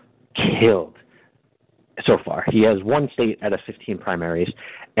gets killed so far. He has one state out of 15 primaries,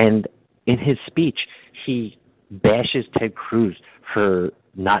 and in his speech, he bashes Ted Cruz for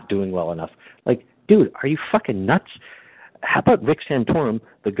not doing well enough. Like, dude, are you fucking nuts? How about Rick Santorum,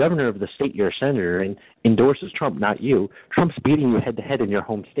 the governor of the state you're a senator in, endorses Trump, not you? Trump's beating you head-to-head in your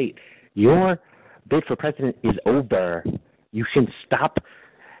home state. Your bid for president is over. You can stop.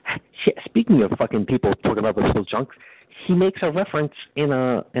 Speaking of fucking people talking about the little junks, he makes a reference in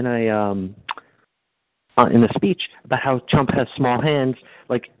a speech about how Trump has small hands,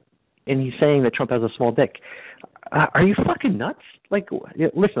 and he's saying that Trump has a small dick. Are you fucking nuts?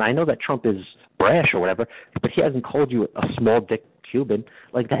 Listen, I know that Trump is brash or whatever, but he hasn't called you a small dick Cuban.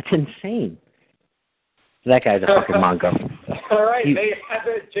 That's insane. That guy's a fucking mongo. All right, they have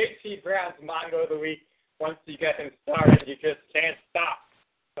J.T. Brown's Mongo of the week. Once you get him started, you just can't stop.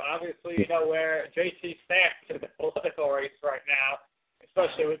 So obviously, you know where J.T. stands in the political race right now,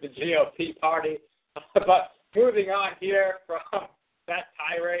 especially with the GOP party. But moving on here from that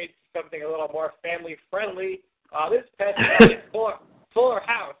tirade to something a little more family-friendly, this past night, Fuller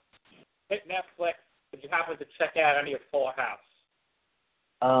House hit Netflix. Did you happen to check out any of Fuller House?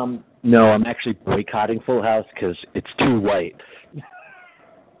 No, I'm actually boycotting Full House because it's too white.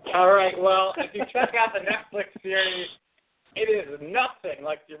 All right, well, if you check out the Netflix series, it is nothing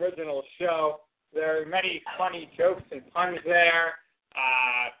like the original show. There are many funny jokes and puns there.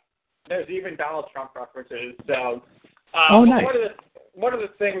 There's even Donald Trump references. So, nice. One of the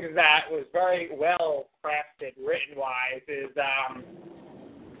things that was very well crafted, written-wise, is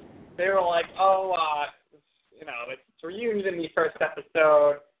they were like, it's reunion in the first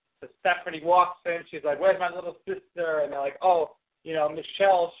episode. So Stephanie walks in. She's like, "Where's my little sister?" And they're like, "Oh,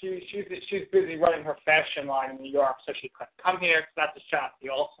 Michelle, she's busy running her fashion line in New York, so she couldn't come here." So that's a shot at the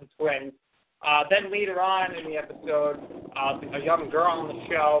Olsen twins. Then later on in the episode, a young girl on the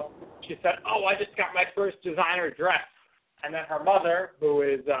show, she said, "Oh, I just got my first designer dress." And then her mother, who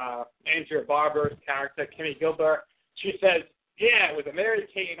is Andrea Barber's character, Kimmy Gilbert, she says, "Yeah, it was a Mary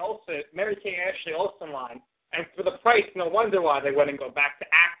Kay and Ashley Olsen line. And for the price, no wonder why they wouldn't go back to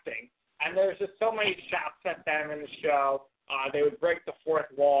acting." And there's just so many shots at them in the show. They would break the fourth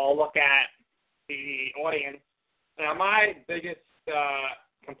wall, look at the audience. Now, my biggest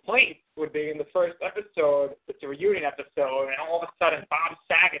complaint would be in the first episode, it's a reunion episode, and all of a sudden Bob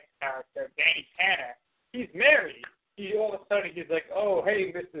Saget's character, Danny Tanner, he's married. All of a sudden he's like, "Oh,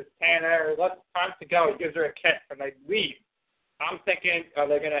 hey, Mrs. Tanner, time to go." He gives her a kiss, and they leave. I'm thinking,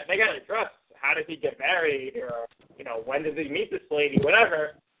 they got to address, how did he get married, or, when did he meet this lady,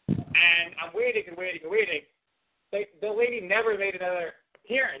 whatever. And I'm waiting and waiting and waiting. The lady never made another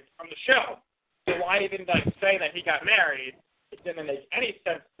appearance from the show. So why even say that he got married? It didn't make any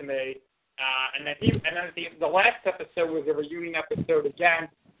sense to me. And then the last episode was a reunion episode again.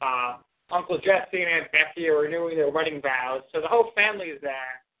 Uncle Jesse and Aunt Becky are renewing their wedding vows. So the whole family is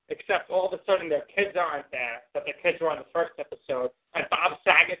there, except all of a sudden their kids aren't there, but their kids were on the first episode. And Bob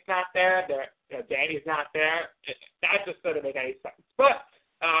Saget's not there. Danny's not there. That just doesn't make any sense. But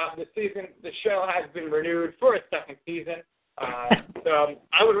the show has been renewed for a second season. So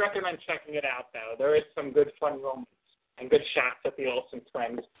I would recommend checking it out, though. There is some good fun moments and good shots at the Olsen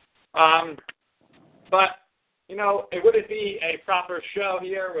twins. But, it wouldn't be a proper show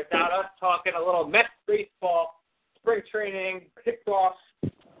here without us talking a little Mets baseball. Spring training kicked off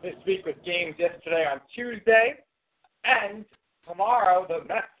this week with games yesterday on Tuesday. And tomorrow, the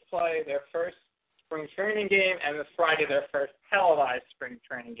Mets play their first spring training game, and this Friday, their first televised spring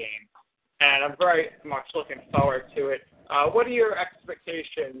training game. And I'm very much looking forward to it. What are your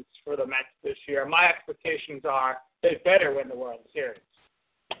expectations for the Mets this year? My expectations are they better win the World Series.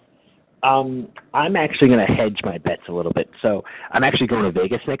 I'm actually going to hedge my bets a little bit. So I'm actually going to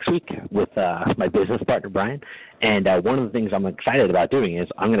Vegas next week with my business partner, Brian. And one of the things I'm excited about doing is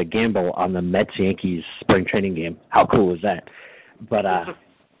I'm going to gamble on the Mets-Yankees spring training game. How cool is that? But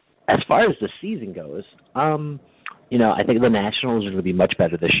as far as the season goes, I think the Nationals are going to be much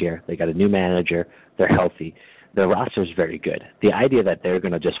better this year. They got a new manager. They're healthy. Their roster is very good. The idea that they're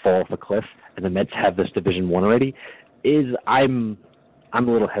going to just fall off a cliff and the Mets have this Division I already is I'm a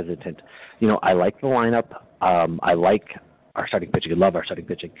little hesitant. I like the lineup. I like our starting pitching. I love our starting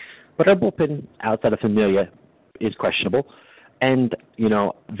pitching. But our bullpen outside of Familia is questionable. And,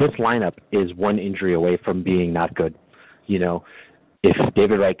 this lineup is one injury away from being not good. If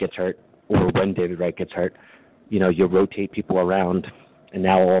David Wright gets hurt or when David Wright gets hurt, you rotate people around, and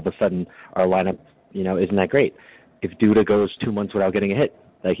now all of a sudden our lineup, isn't that great. If Duda goes 2 months without getting a hit,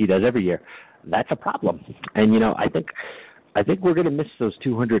 like he does every year, that's a problem. And, I think we're going to miss those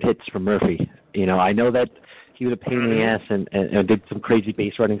 200 hits from Murphy. I know that he was a pain in the ass and did some crazy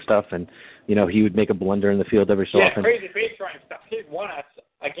base running stuff, and, he would make a blunder in the field every so often. Yeah, crazy base running stuff. He won us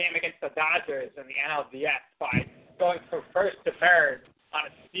a game against the Dodgers in the NLDS by going from first to third on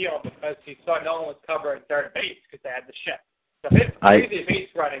a steal because he saw no one was covering third base because they had the shift. So his crazy base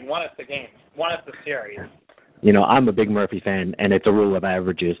running won us the game, won us the series. I'm a big Murphy fan, and it's a rule of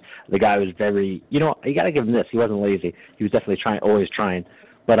averages. The guy was very, you got to give him this. He wasn't lazy. He was definitely always trying.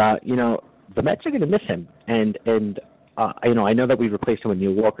 But, the Mets are going to miss him. And I know that we replaced him with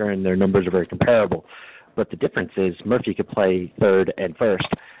Neil Walker, and their numbers are very comparable. But the difference is Murphy could play third and first,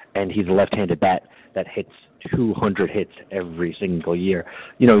 and he's a left-handed bat that hits 200 hits every single year.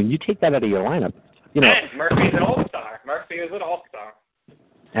 You take that out of your lineup. And Murphy's an all-star. Murphy is an all-star.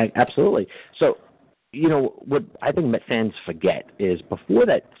 Absolutely. So, what I think Met fans forget is before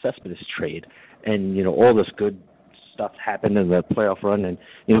that Cespedes trade and, all this good stuff happened in the playoff run, and,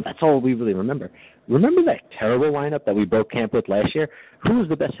 that's all we really remember. Remember that terrible lineup that we broke camp with last year? Who was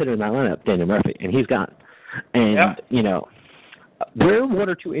the best hitter in that lineup? Daniel Murphy, and he's gone. And, we're one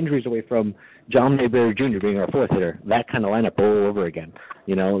or two injuries away from John Mayberry Jr. being our fourth hitter. That kind of lineup all over again.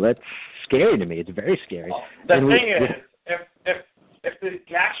 That's scary to me. It's very scary. Well, the thing is, if the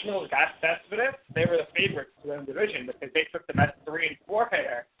Nationals got Cespedes, they were the favorites to win the division because they took the Mets 3 and 4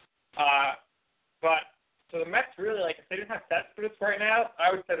 hitter. But so the Mets really, if they didn't have Cespedes right now,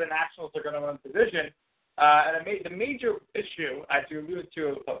 I would say the Nationals are going to win the division. And the major issue, as you alluded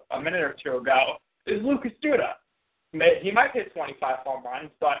to a minute or two ago, is Lucas Duda. He might hit 25 home runs,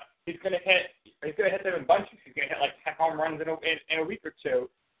 but he's going to hit them in bunches. He's going to hit like 10 home runs in a week or two.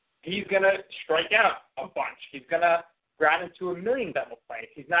 He's going to strike out a bunch. He's going to ground into a million double plays.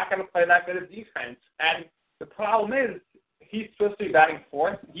 He's not going to play that good of defense. And the problem is, he's supposed to be batting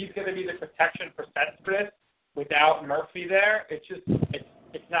fourth. He's going to be the protection for Cespedes without Murphy there.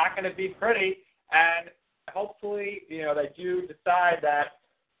 It's not going to be pretty. And hopefully, they do decide that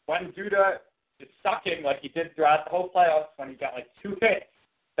when Duda is sucking like he did throughout the whole playoffs when he got like 2 hits,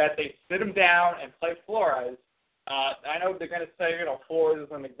 that they sit him down and play Flores. I know they're going to say, Flores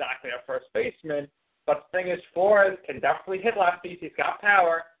isn't exactly a first baseman, but the thing is, Flores can definitely hit lefties. He's got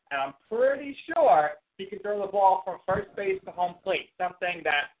power, and I'm pretty sure he can throw the ball from first base to home plate, something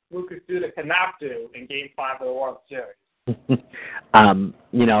that Lucas Duda cannot do in Game 5 of the World Series.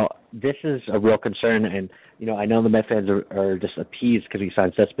 This is a real concern, and, I know the Met fans are just appeased because we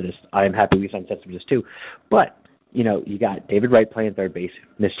signed Cespedes. I am happy we signed Cespedes too. But, you got David Wright playing third base,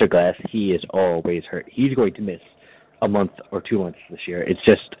 Mr. Glass. He is always hurt. He's going to miss a month or 2 months this year. It's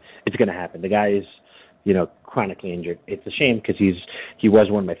going to happen. The guy is, chronically injured. It's a shame because he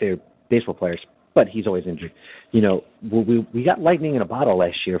was one of my favorite baseball players, but he's always injured. We got lightning in a bottle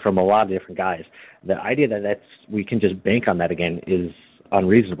last year from a lot of different guys. The idea that we can just bank on that again is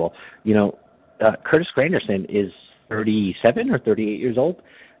unreasonable. Curtis Granderson is 37 or 38 years old.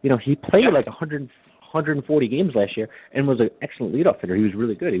 He played like 140 games last year and was an excellent leadoff hitter. He was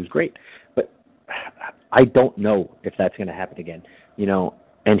really good. He was great. But I don't know if that's going to happen again.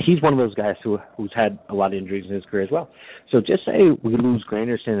 And he's one of those guys who's had a lot of injuries in his career as well. So just say we lose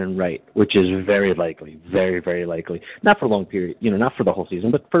Granderson and Wright, which is very likely, very, very likely. Not for a long period, not for the whole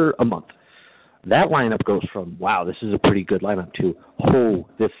season, but for a month. That lineup goes from, wow, this is a pretty good lineup, to, oh,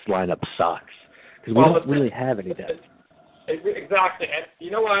 this lineup sucks. Because we don't really have any depth. Exactly. And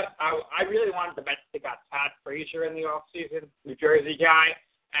you know what? I really wanted the Mets to got Todd Frazier in the offseason, New Jersey guy.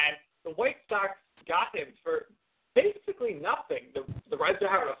 And the White Sox got him for basically nothing. The Reds are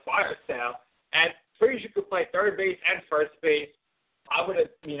having a fire sale, and Frazier could play third base and first base. I would have,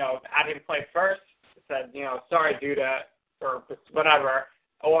 had him play first, said, sorry, Duda, or whatever.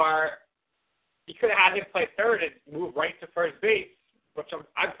 Or you could have had him play third and move right to first base, which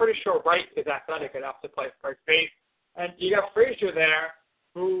I'm pretty sure Wright is athletic enough to play first base. And you got Frazier there,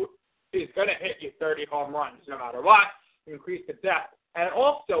 who is going to hit you 30 home runs no matter what, increase the depth. And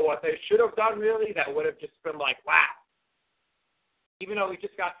also what they should have done, really, that would have just been like, wow. Even though we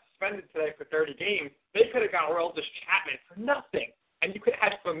just got suspended today for 30 games, they could have got Aroldis Chapman for nothing. And you could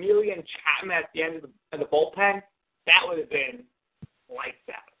have had Familia and Chapman at the end of the bullpen. That would have been lights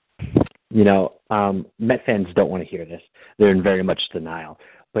out. Met fans don't want to hear this. They're in very much denial.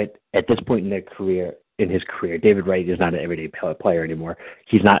 But at this point in his career, David Wright is not an everyday player anymore.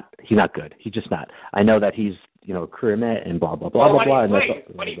 He's not good. He's just not. I know that he's, a career Met and blah, blah, blah, well, blah, blah.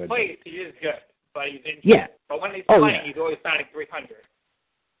 When he plays, he is good. But he's injured. Yeah. But when he's playing, he's always batting 300.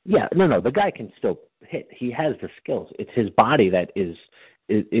 Yeah, no, the guy can still hit. He has the skills. It's his body that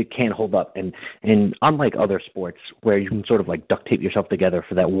it can't hold up. And unlike other sports where you can sort of like duct tape yourself together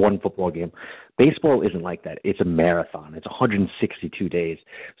for that one football game, baseball isn't like that. It's a marathon. It's 162 days.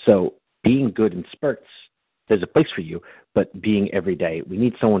 So being good in spurts, there's a place for you, but being every day, we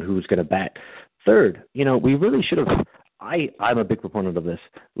need someone who's going to bat third. We really should have. I'm a big proponent of this.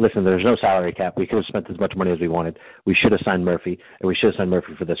 Listen, there's no salary cap. We could have spent as much money as we wanted. We should have signed Murphy, and we should have signed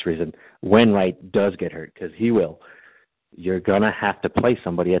Murphy for this reason. When Wright does get hurt, because he will, you're going to have to play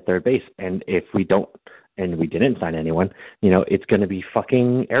somebody at third base. And if we don't, and we didn't sign anyone, it's going to be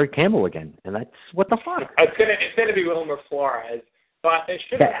fucking Eric Campbell again. And that's what the fuck. It's going to be Wilmer Flores. But they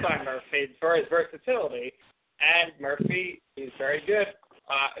should have signed Murphy for his versatility. And Murphy is very good.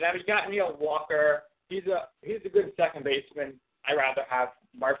 Now we got Neil Walker. He's a good second baseman. I'd rather have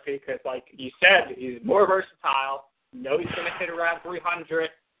Murphy because, like you said, he's more versatile. He's going to hit around 300, and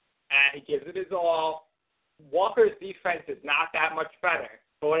he gives it his all. Walker's defense is not that much better.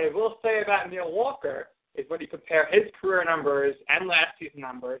 But what I will say about Neil Walker is when you compare his career numbers and last season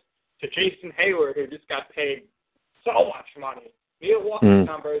numbers to Jason Hayward, who just got paid so much money, Neil Walker's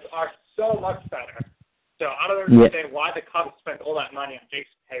numbers are so much better. So I don't understand why the Cubs spent all that money on Jason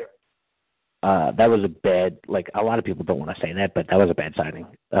Hayward. That was a bad, a lot of people don't want to say that, but that was a bad signing.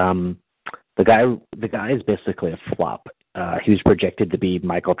 The guy is basically a flop. He was projected to be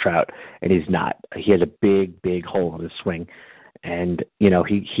Michael Trout, and he's not. He has a big, big hole in his swing. And,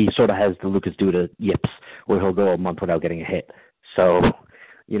 he sort of has the Lucas Duda yips, where he'll go a month without getting a hit. So,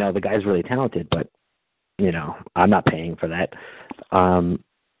 the guy's really talented, but, I'm not paying for that.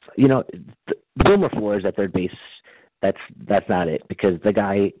 Wilmer Flores at third base, that's not it, because the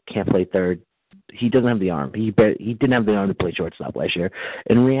guy can't play third. He doesn't have the arm. He didn't have the arm to play shortstop last year.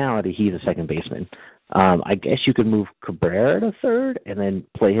 In reality, he's a second baseman. I guess you could move Cabrera to third and then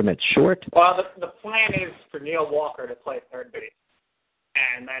play him at short. Well, the plan is for Neil Walker to play third base,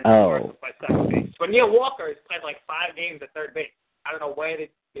 and then Flores to play second base. But Neil Walker has played like 5 games at third base. I don't know why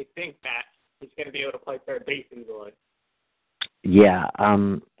they think that he's going to be able to play third base easily. Yeah,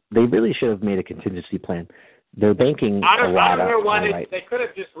 they really should have made a contingency plan. They're banking a lot on. I don't know why they could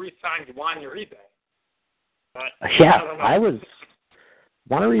have just re-signed Juan Uribe.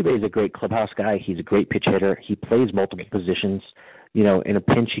 Juan Uribe is a great clubhouse guy. He's a great pitch hitter. He plays multiple positions. In a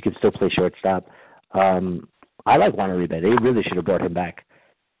pinch, he can still play shortstop. I like Juan Uribe. They really should have brought him back.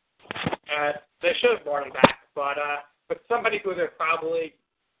 They should have brought him back, but somebody who they're probably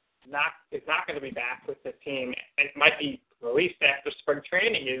is not going to be back with the team, and might be released after spring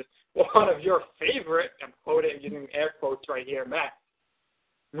training, is one of your favorite, I'm quoting using air quotes right here, Mets,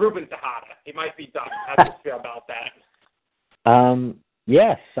 Ruben Tejada. He might be done. How do you feel about that?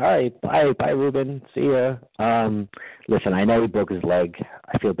 Yeah, sorry. Bye, Ruben. See ya. Listen, I know he broke his leg.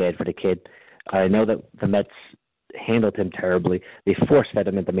 I feel bad for the kid. I know that the Mets handled him terribly. They force-fed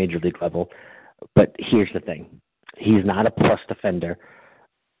him at the major league level. But here's the thing. He's not a plus defender.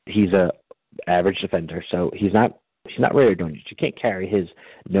 He's a average defender, so he's not Ray Ordonez. You can't carry his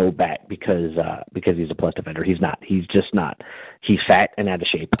no bat because he's a plus defender. He's not. He's just not. He's fat and out of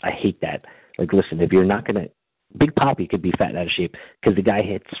shape. I hate that. Like, listen, if you're not going to – Big Papi could be fat and out of shape because the guy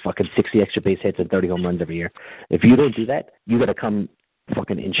hits fucking 60 extra base hits and 30 home runs every year. If you don't do that, you got to come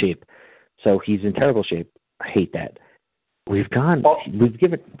fucking in shape. So he's in terrible shape. I hate that. We've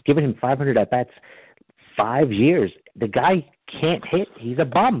given him 500 at-bats 5 years. The guy can't hit. He's a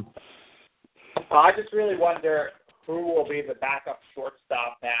bum. Well, I just really wonder who will be the backup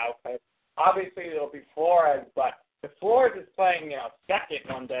shortstop now. Obviously, it'll be Flores, but if Flores is playing,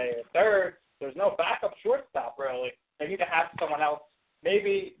 second one day or third, there's no backup shortstop, really. They need to have someone else.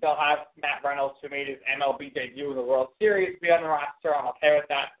 Maybe they'll have Matt Reynolds, who made his MLB debut in the World Series, be on the roster. I'm okay with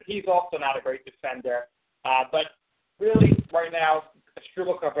that. But he's also not a great defender. But really, right now,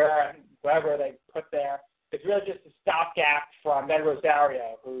 Asdrubal Cabrera and whoever they put there, it's really just a stopgap from Ned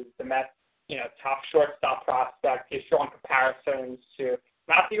Rosario, who's the Mets, top shortstop prospect. He's showing comparisons to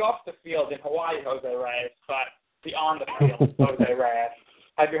not the off the field in Hawaii, Jose Reyes, but the on the field, Jose Reyes.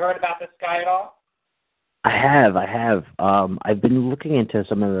 Have you heard about this guy at all? I have. I've been looking into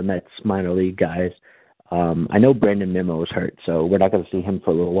some of the Mets minor league guys. I know Brandon Nimmo was hurt, so we're not going to see him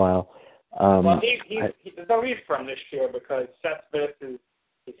for a little while. There's no need for him this year because Cespedes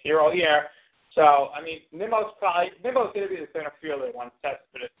is here all year. So, Nimmo's going to be the center fielder once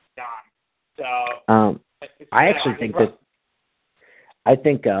Cespedes is gone. So, I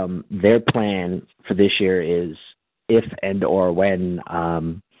think their plan for this year is if and or when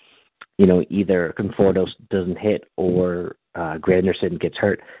either Conforto doesn't hit or Granderson gets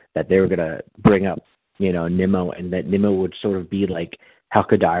hurt, that they were going to bring up Nimmo, and that Nimmo would sort of be like how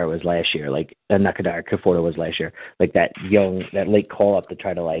Kadire was last year, not Kadire, Conforto was last year, like that late call up to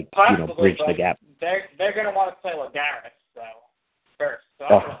try to bridge the gap. They're going to want to play Lagares first. So I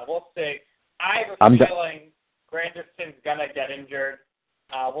don't know. We'll see. I have a feeling Granderson's going to get injured.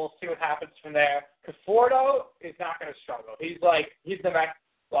 We'll see what happens from there. Conforto is not going to struggle. He's the Mets,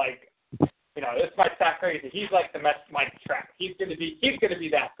 this might sound crazy. He's like the Mets Mike Trout. He's going to be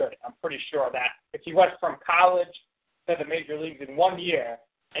that good. I'm pretty sure of that. If he went from college to the major leagues in 1 year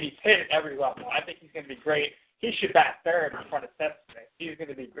and he's hit at every level, I think he's going to be great. He should bat third in front of Cespedes.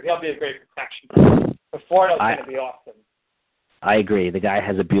 He'll be a great protection. Conforto's going to be awesome. I agree. The guy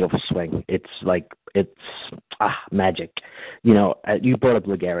has a beautiful swing. It's magic. You brought up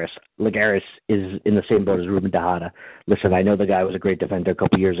Lagares. Lagares is in the same boat as Ruben Tejada. Listen, I know the guy was a great defender a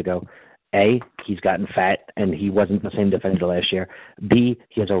couple years ago. A, he's gotten fat, and he wasn't the same defender last year. B,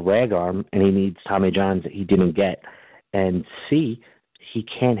 he has a rag arm, and he needs Tommy Johns that he didn't get. And C, he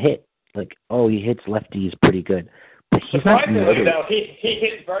can't hit. He hits lefties pretty good. But he's not surprisingly, though, he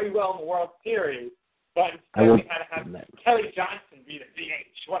hit very well in the World Series. But instead we had to have Kelly Johnson be the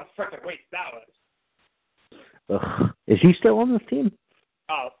DH. What a freaking waste that was. Is he still on this team?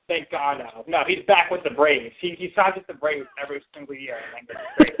 Oh, thank God, no. No, he's back with the Braves. He signs with the Braves every single year. And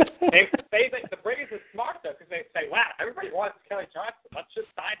the Braves are smart, though, because they say, wow, everybody wants Kelly Johnson. Let's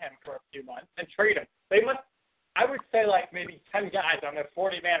just sign him for a few months and trade him. I would say maybe 10 guys on their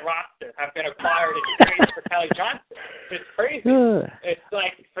 40-man roster have been acquired in trades for Kelly Johnson. It's crazy. It's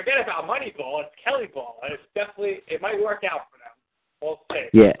forget about Moneyball. It's Kelly Ball. It's definitely, it might work out for them. We'll see.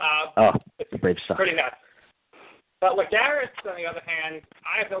 Yeah. The Braves suck. Pretty nuts. But Lagares, on the other hand,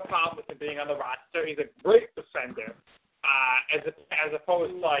 I have no problem with him being on the roster. He's a great defender, as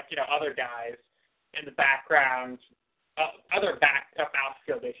opposed to other guys in the background, other backup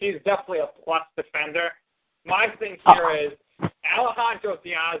outfielders. He's definitely a plus defender. My thing here is Alejandro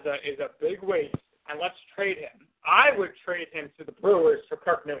Piazza is a big waste, and let's trade him. I would trade him to the Brewers for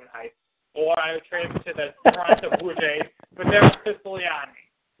Kirk Neuenhuis, or I would trade him to the Toronto Blue Jays for Derek Pistoliani,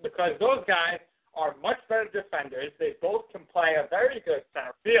 because those guys are much better defenders. They both can play a very good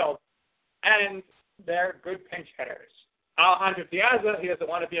center field, and they're good pinch hitters. Alejandro Piazza, he doesn't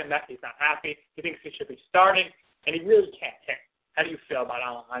want to be a Met. He's not happy. He thinks he should be starting, and he really can't hit. How do you feel about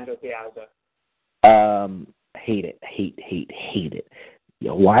Alejandro Piazza? Hate it. Hate it.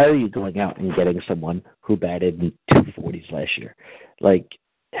 Why are you going out and getting someone who batted in 240s last year?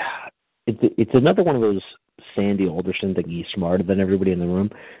 It's another one of those Sandy Alderson thing. He's smarter than everybody in the room,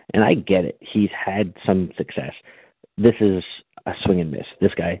 and I get it. He's had some success. This is a swing and miss.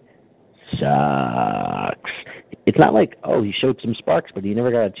 This guy sucks. It's not like, he showed some sparks, but he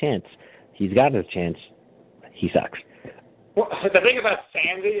never got a chance. He's gotten a chance. He sucks. Well, the thing about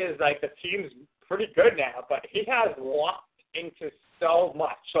Sandy is, the team's pretty good now, but he has lucked into so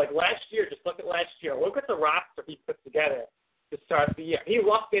much. Last year, just look at last year. Look at the roster he put together to start the year. He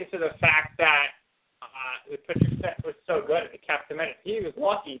lucked into the fact that the pitcher set was so good and it kept him in it. He was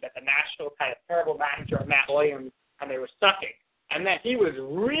lucky that the Nationals had a terrible manager, Matt Williams, and they were sucking. And then he was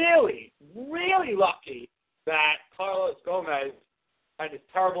really, really lucky that Carlos Gomez and his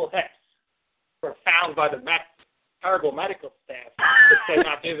terrible hips were found by the Mets' terrible medical staff to say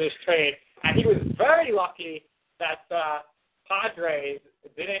not to do this trade. And he was very lucky that the Padres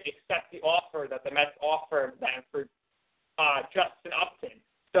didn't accept the offer that the Mets offered them for Justin Upton.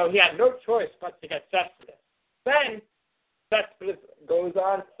 So he had no choice but to get Cespedes. Then Cespedes goes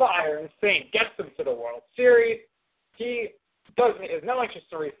on fire and gets them to the World Series. He has no interest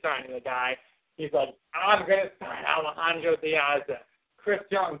in re-signing the guy. He's like, I'm going to sign Alejandro Piazza. Chris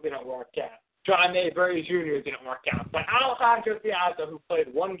Young didn't work out. John Mayberry Jr. didn't work out. But Alejandro Piazza, who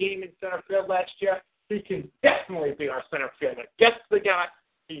played one game in center field last year, he can definitely be our center fielder. Gets the guy.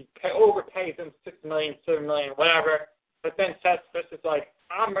 He overpays him $6 million, $7 million, whatever. But then Cespedes is like,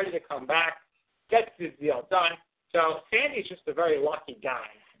 I'm ready to come back. Gets his deal done. So Sandy's just a very lucky guy,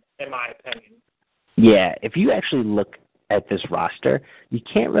 in my opinion. Yeah, if you actually look at this roster, you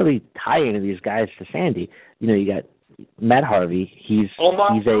can't really tie any of these guys to Sandy. You got Matt Harvey. He's a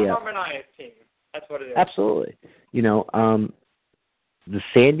Manaya's team. That's what it is. Absolutely. The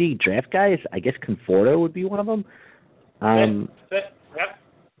Sandy draft guys, I guess Conforto would be one of them. Yep.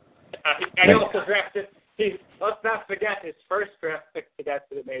 He also drafted. Let's not forget his first draft pick to get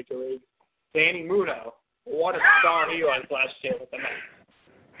to the major league, Danny Muno. What a star he was last year with the Mets.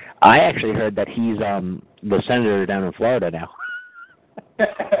 I actually heard that he's the senator down in Florida now.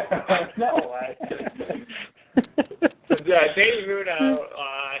 No way. Danny Muno,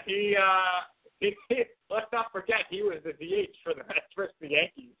 let's not forget he was the DH for the Mets versus the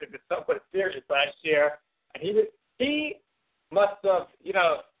Yankees in the Subway Series last year, and he must have, he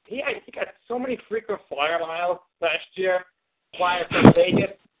got so many frequent flyer miles last year, flying from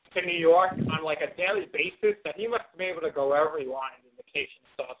Vegas to New York on a daily basis, that he must have been able to go wherever he wanted in vacation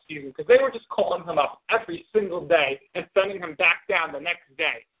this off season, because they were just calling him up every single day and sending him back down the next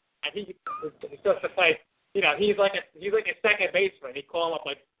day. And he's supposed to play, he's like a second baseman. He'd call him up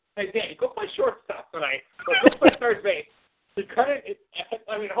hey, Danny, go play shortstop tonight. Or go play third base. He couldn't,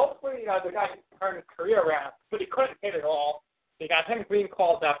 hopefully, the guy can turn his career around, but he couldn't hit at all. They got him being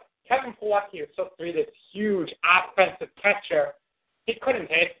called up. Kevin Plawecki was supposed to be this huge offensive catcher. He couldn't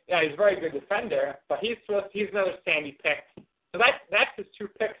hit. He's a very good defender, but he's another Sandy pick. So that's his two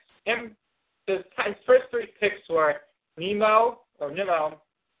picks. His first three picks were Nimmo,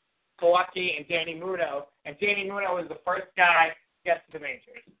 Plawecki, and Danny Muno. And Danny Muno was the first guy to get to the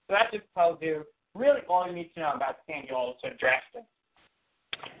majors. So that just tells you really all you need to know about Sandy Alderson drafting.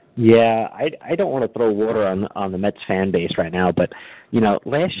 Yeah, I don't want to throw water on the Mets fan base right now, but,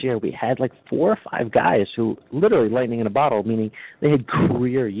 last year we had 4 or 5 guys who literally lightning in a bottle, meaning they had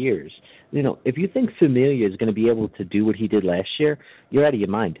career years. If you think Familia is going to be able to do what he did last year, you're out of your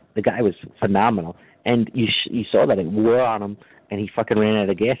mind. The guy was phenomenal, and you saw that it wore on him, and he fucking ran out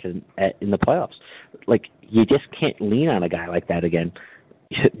of gas in the playoffs. You just can't lean on a guy like that again.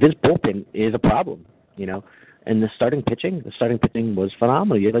 This bullpen is a problem, And the starting pitching was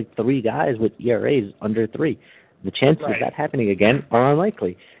phenomenal. You had 3 guys with ERAs under 3. The chances of that happening again are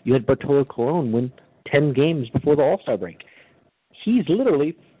unlikely. You had Bartolo Colon win 10 games before the All-Star break. He's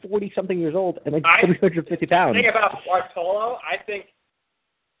literally 40-something years old and 350 pounds. The thing about Bartolo,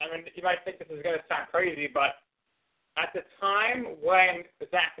 you might think this is going to sound crazy, but at the time when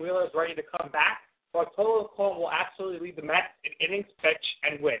Zach Wheeler is ready to come back, Bartolo Colon will absolutely lead the Mets in innings, pitch,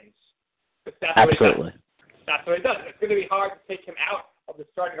 and wins. Absolutely. That's what he does. It's going to be hard to take him out of the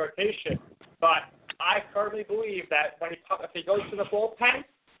starting rotation, but I firmly believe that if he goes to the bullpen,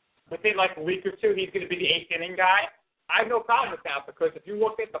 within like a week or two, he's going to be the eighth inning guy. I have no problem with that because if you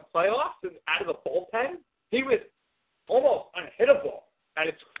look at the playoffs and out of the bullpen, he was almost unhittable. And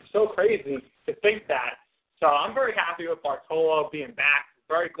it's so crazy to think that. So I'm very happy with Bartolo being back.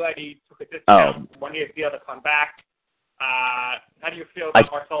 Very glad he took a discount when he was able to come back. How do you feel about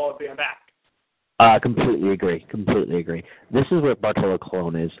Bartolo being back? Completely agree. This is what Bartolo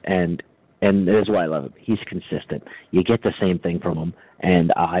Colon is, and this is why I love him. He's consistent. You get the same thing from him,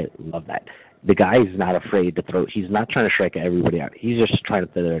 and I love that. The guy is not afraid to throw. He's not trying to strike everybody out. He's just trying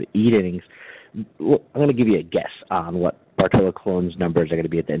to eat innings. I'm going to give you a guess on what Bartolo Colon's numbers are going to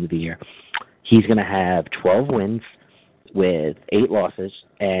be at the end of the year. He's going to have 12 wins with 8 losses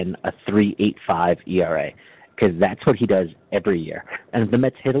and a 3.85 ERA, because that's what he does every year. And if the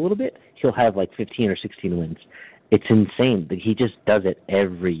Mets hit a little bit, he'll have like 15 or 16 wins. It's insane that he just does it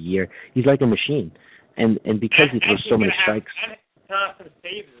every year. He's like a machine. And because he throws so many strikes. And he'll have some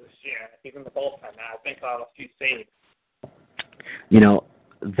saves this year. He's in the bullpen now. I think I'll have a few saves.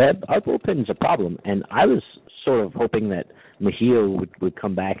 Our bullpen is a problem, and I was sort of hoping that Mejia would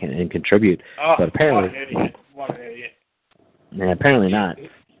come back and contribute. But apparently, what an idiot. Yeah, apparently not.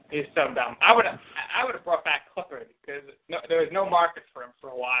 He's so dumb. I would have brought back Clifford because there was no market for him for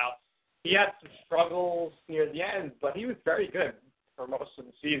a while. He had some struggles near the end, but he was very good for most of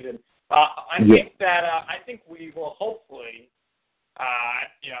the season. I think we will hopefully,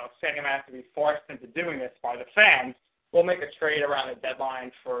 saying I'm going to have to be forced into doing this by the fans, we'll make a trade around the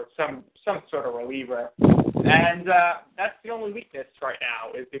deadline for some sort of reliever. And that's the only weakness right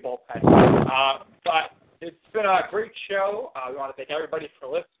now is the bullpen. But it's been a great show. We want to thank everybody for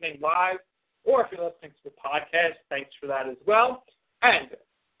listening live, or if you're listening to the podcast, thanks for that as well. And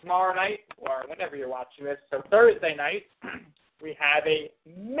tomorrow night, or whenever you're watching this, so Thursday night, we have a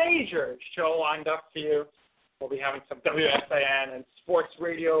major show lined up for you. We'll be having some WSIN and sports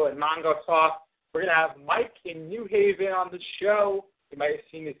radio and Mongo talk. We're going to have Mike in New Haven on the show. You might have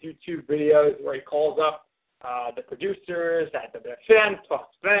seen his YouTube videos where he calls up the producers at WSIN,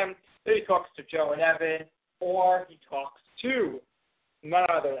 talks to them. Then he talks to Joe and Evan, or he talks to none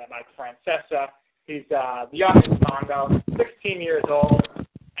other than Mike Francesa. He's the youngest Mongo, 16 years old,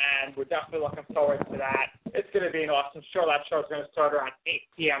 and we're definitely looking forward to that. It's going to be an awesome show. That show is going to start around 8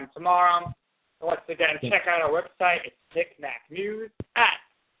 p.m. tomorrow. And once again, check out our website. It's Knack News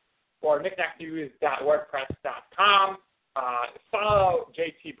or knacknews.wordpress.com. Follow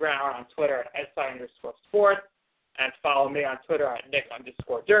JT Brown on Twitter at SI_sports, and follow me on Twitter at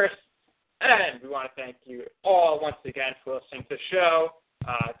Nick_Durst. And we want to thank you all once again for listening to the show.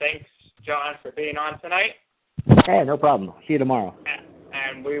 Thanks, John, for being on tonight. Hey, no problem. See you tomorrow.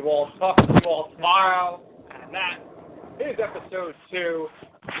 And we will talk to you all tomorrow. And that is episode 2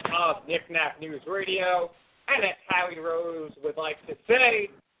 of Knack News Radio. And as Howie Rose would like to say,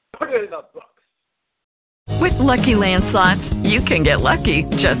 put it in the books. With Lucky Land Slots, you can get lucky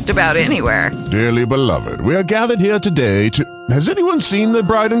just about anywhere. Dearly beloved, we are gathered here today to... Has anyone seen the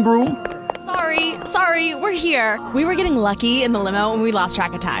bride and groom? Sorry, we're here. We were getting lucky in the limo and we lost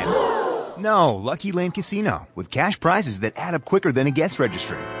track of time. No, Lucky Land Casino, with cash prizes that add up quicker than a guest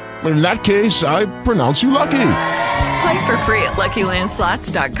registry. In that case, I pronounce you lucky. Play for free at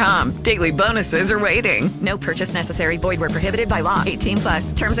LuckyLandSlots.com. Daily bonuses are waiting. No purchase necessary. Void where prohibited by law.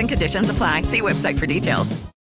 18+. Terms and conditions apply. See website for details.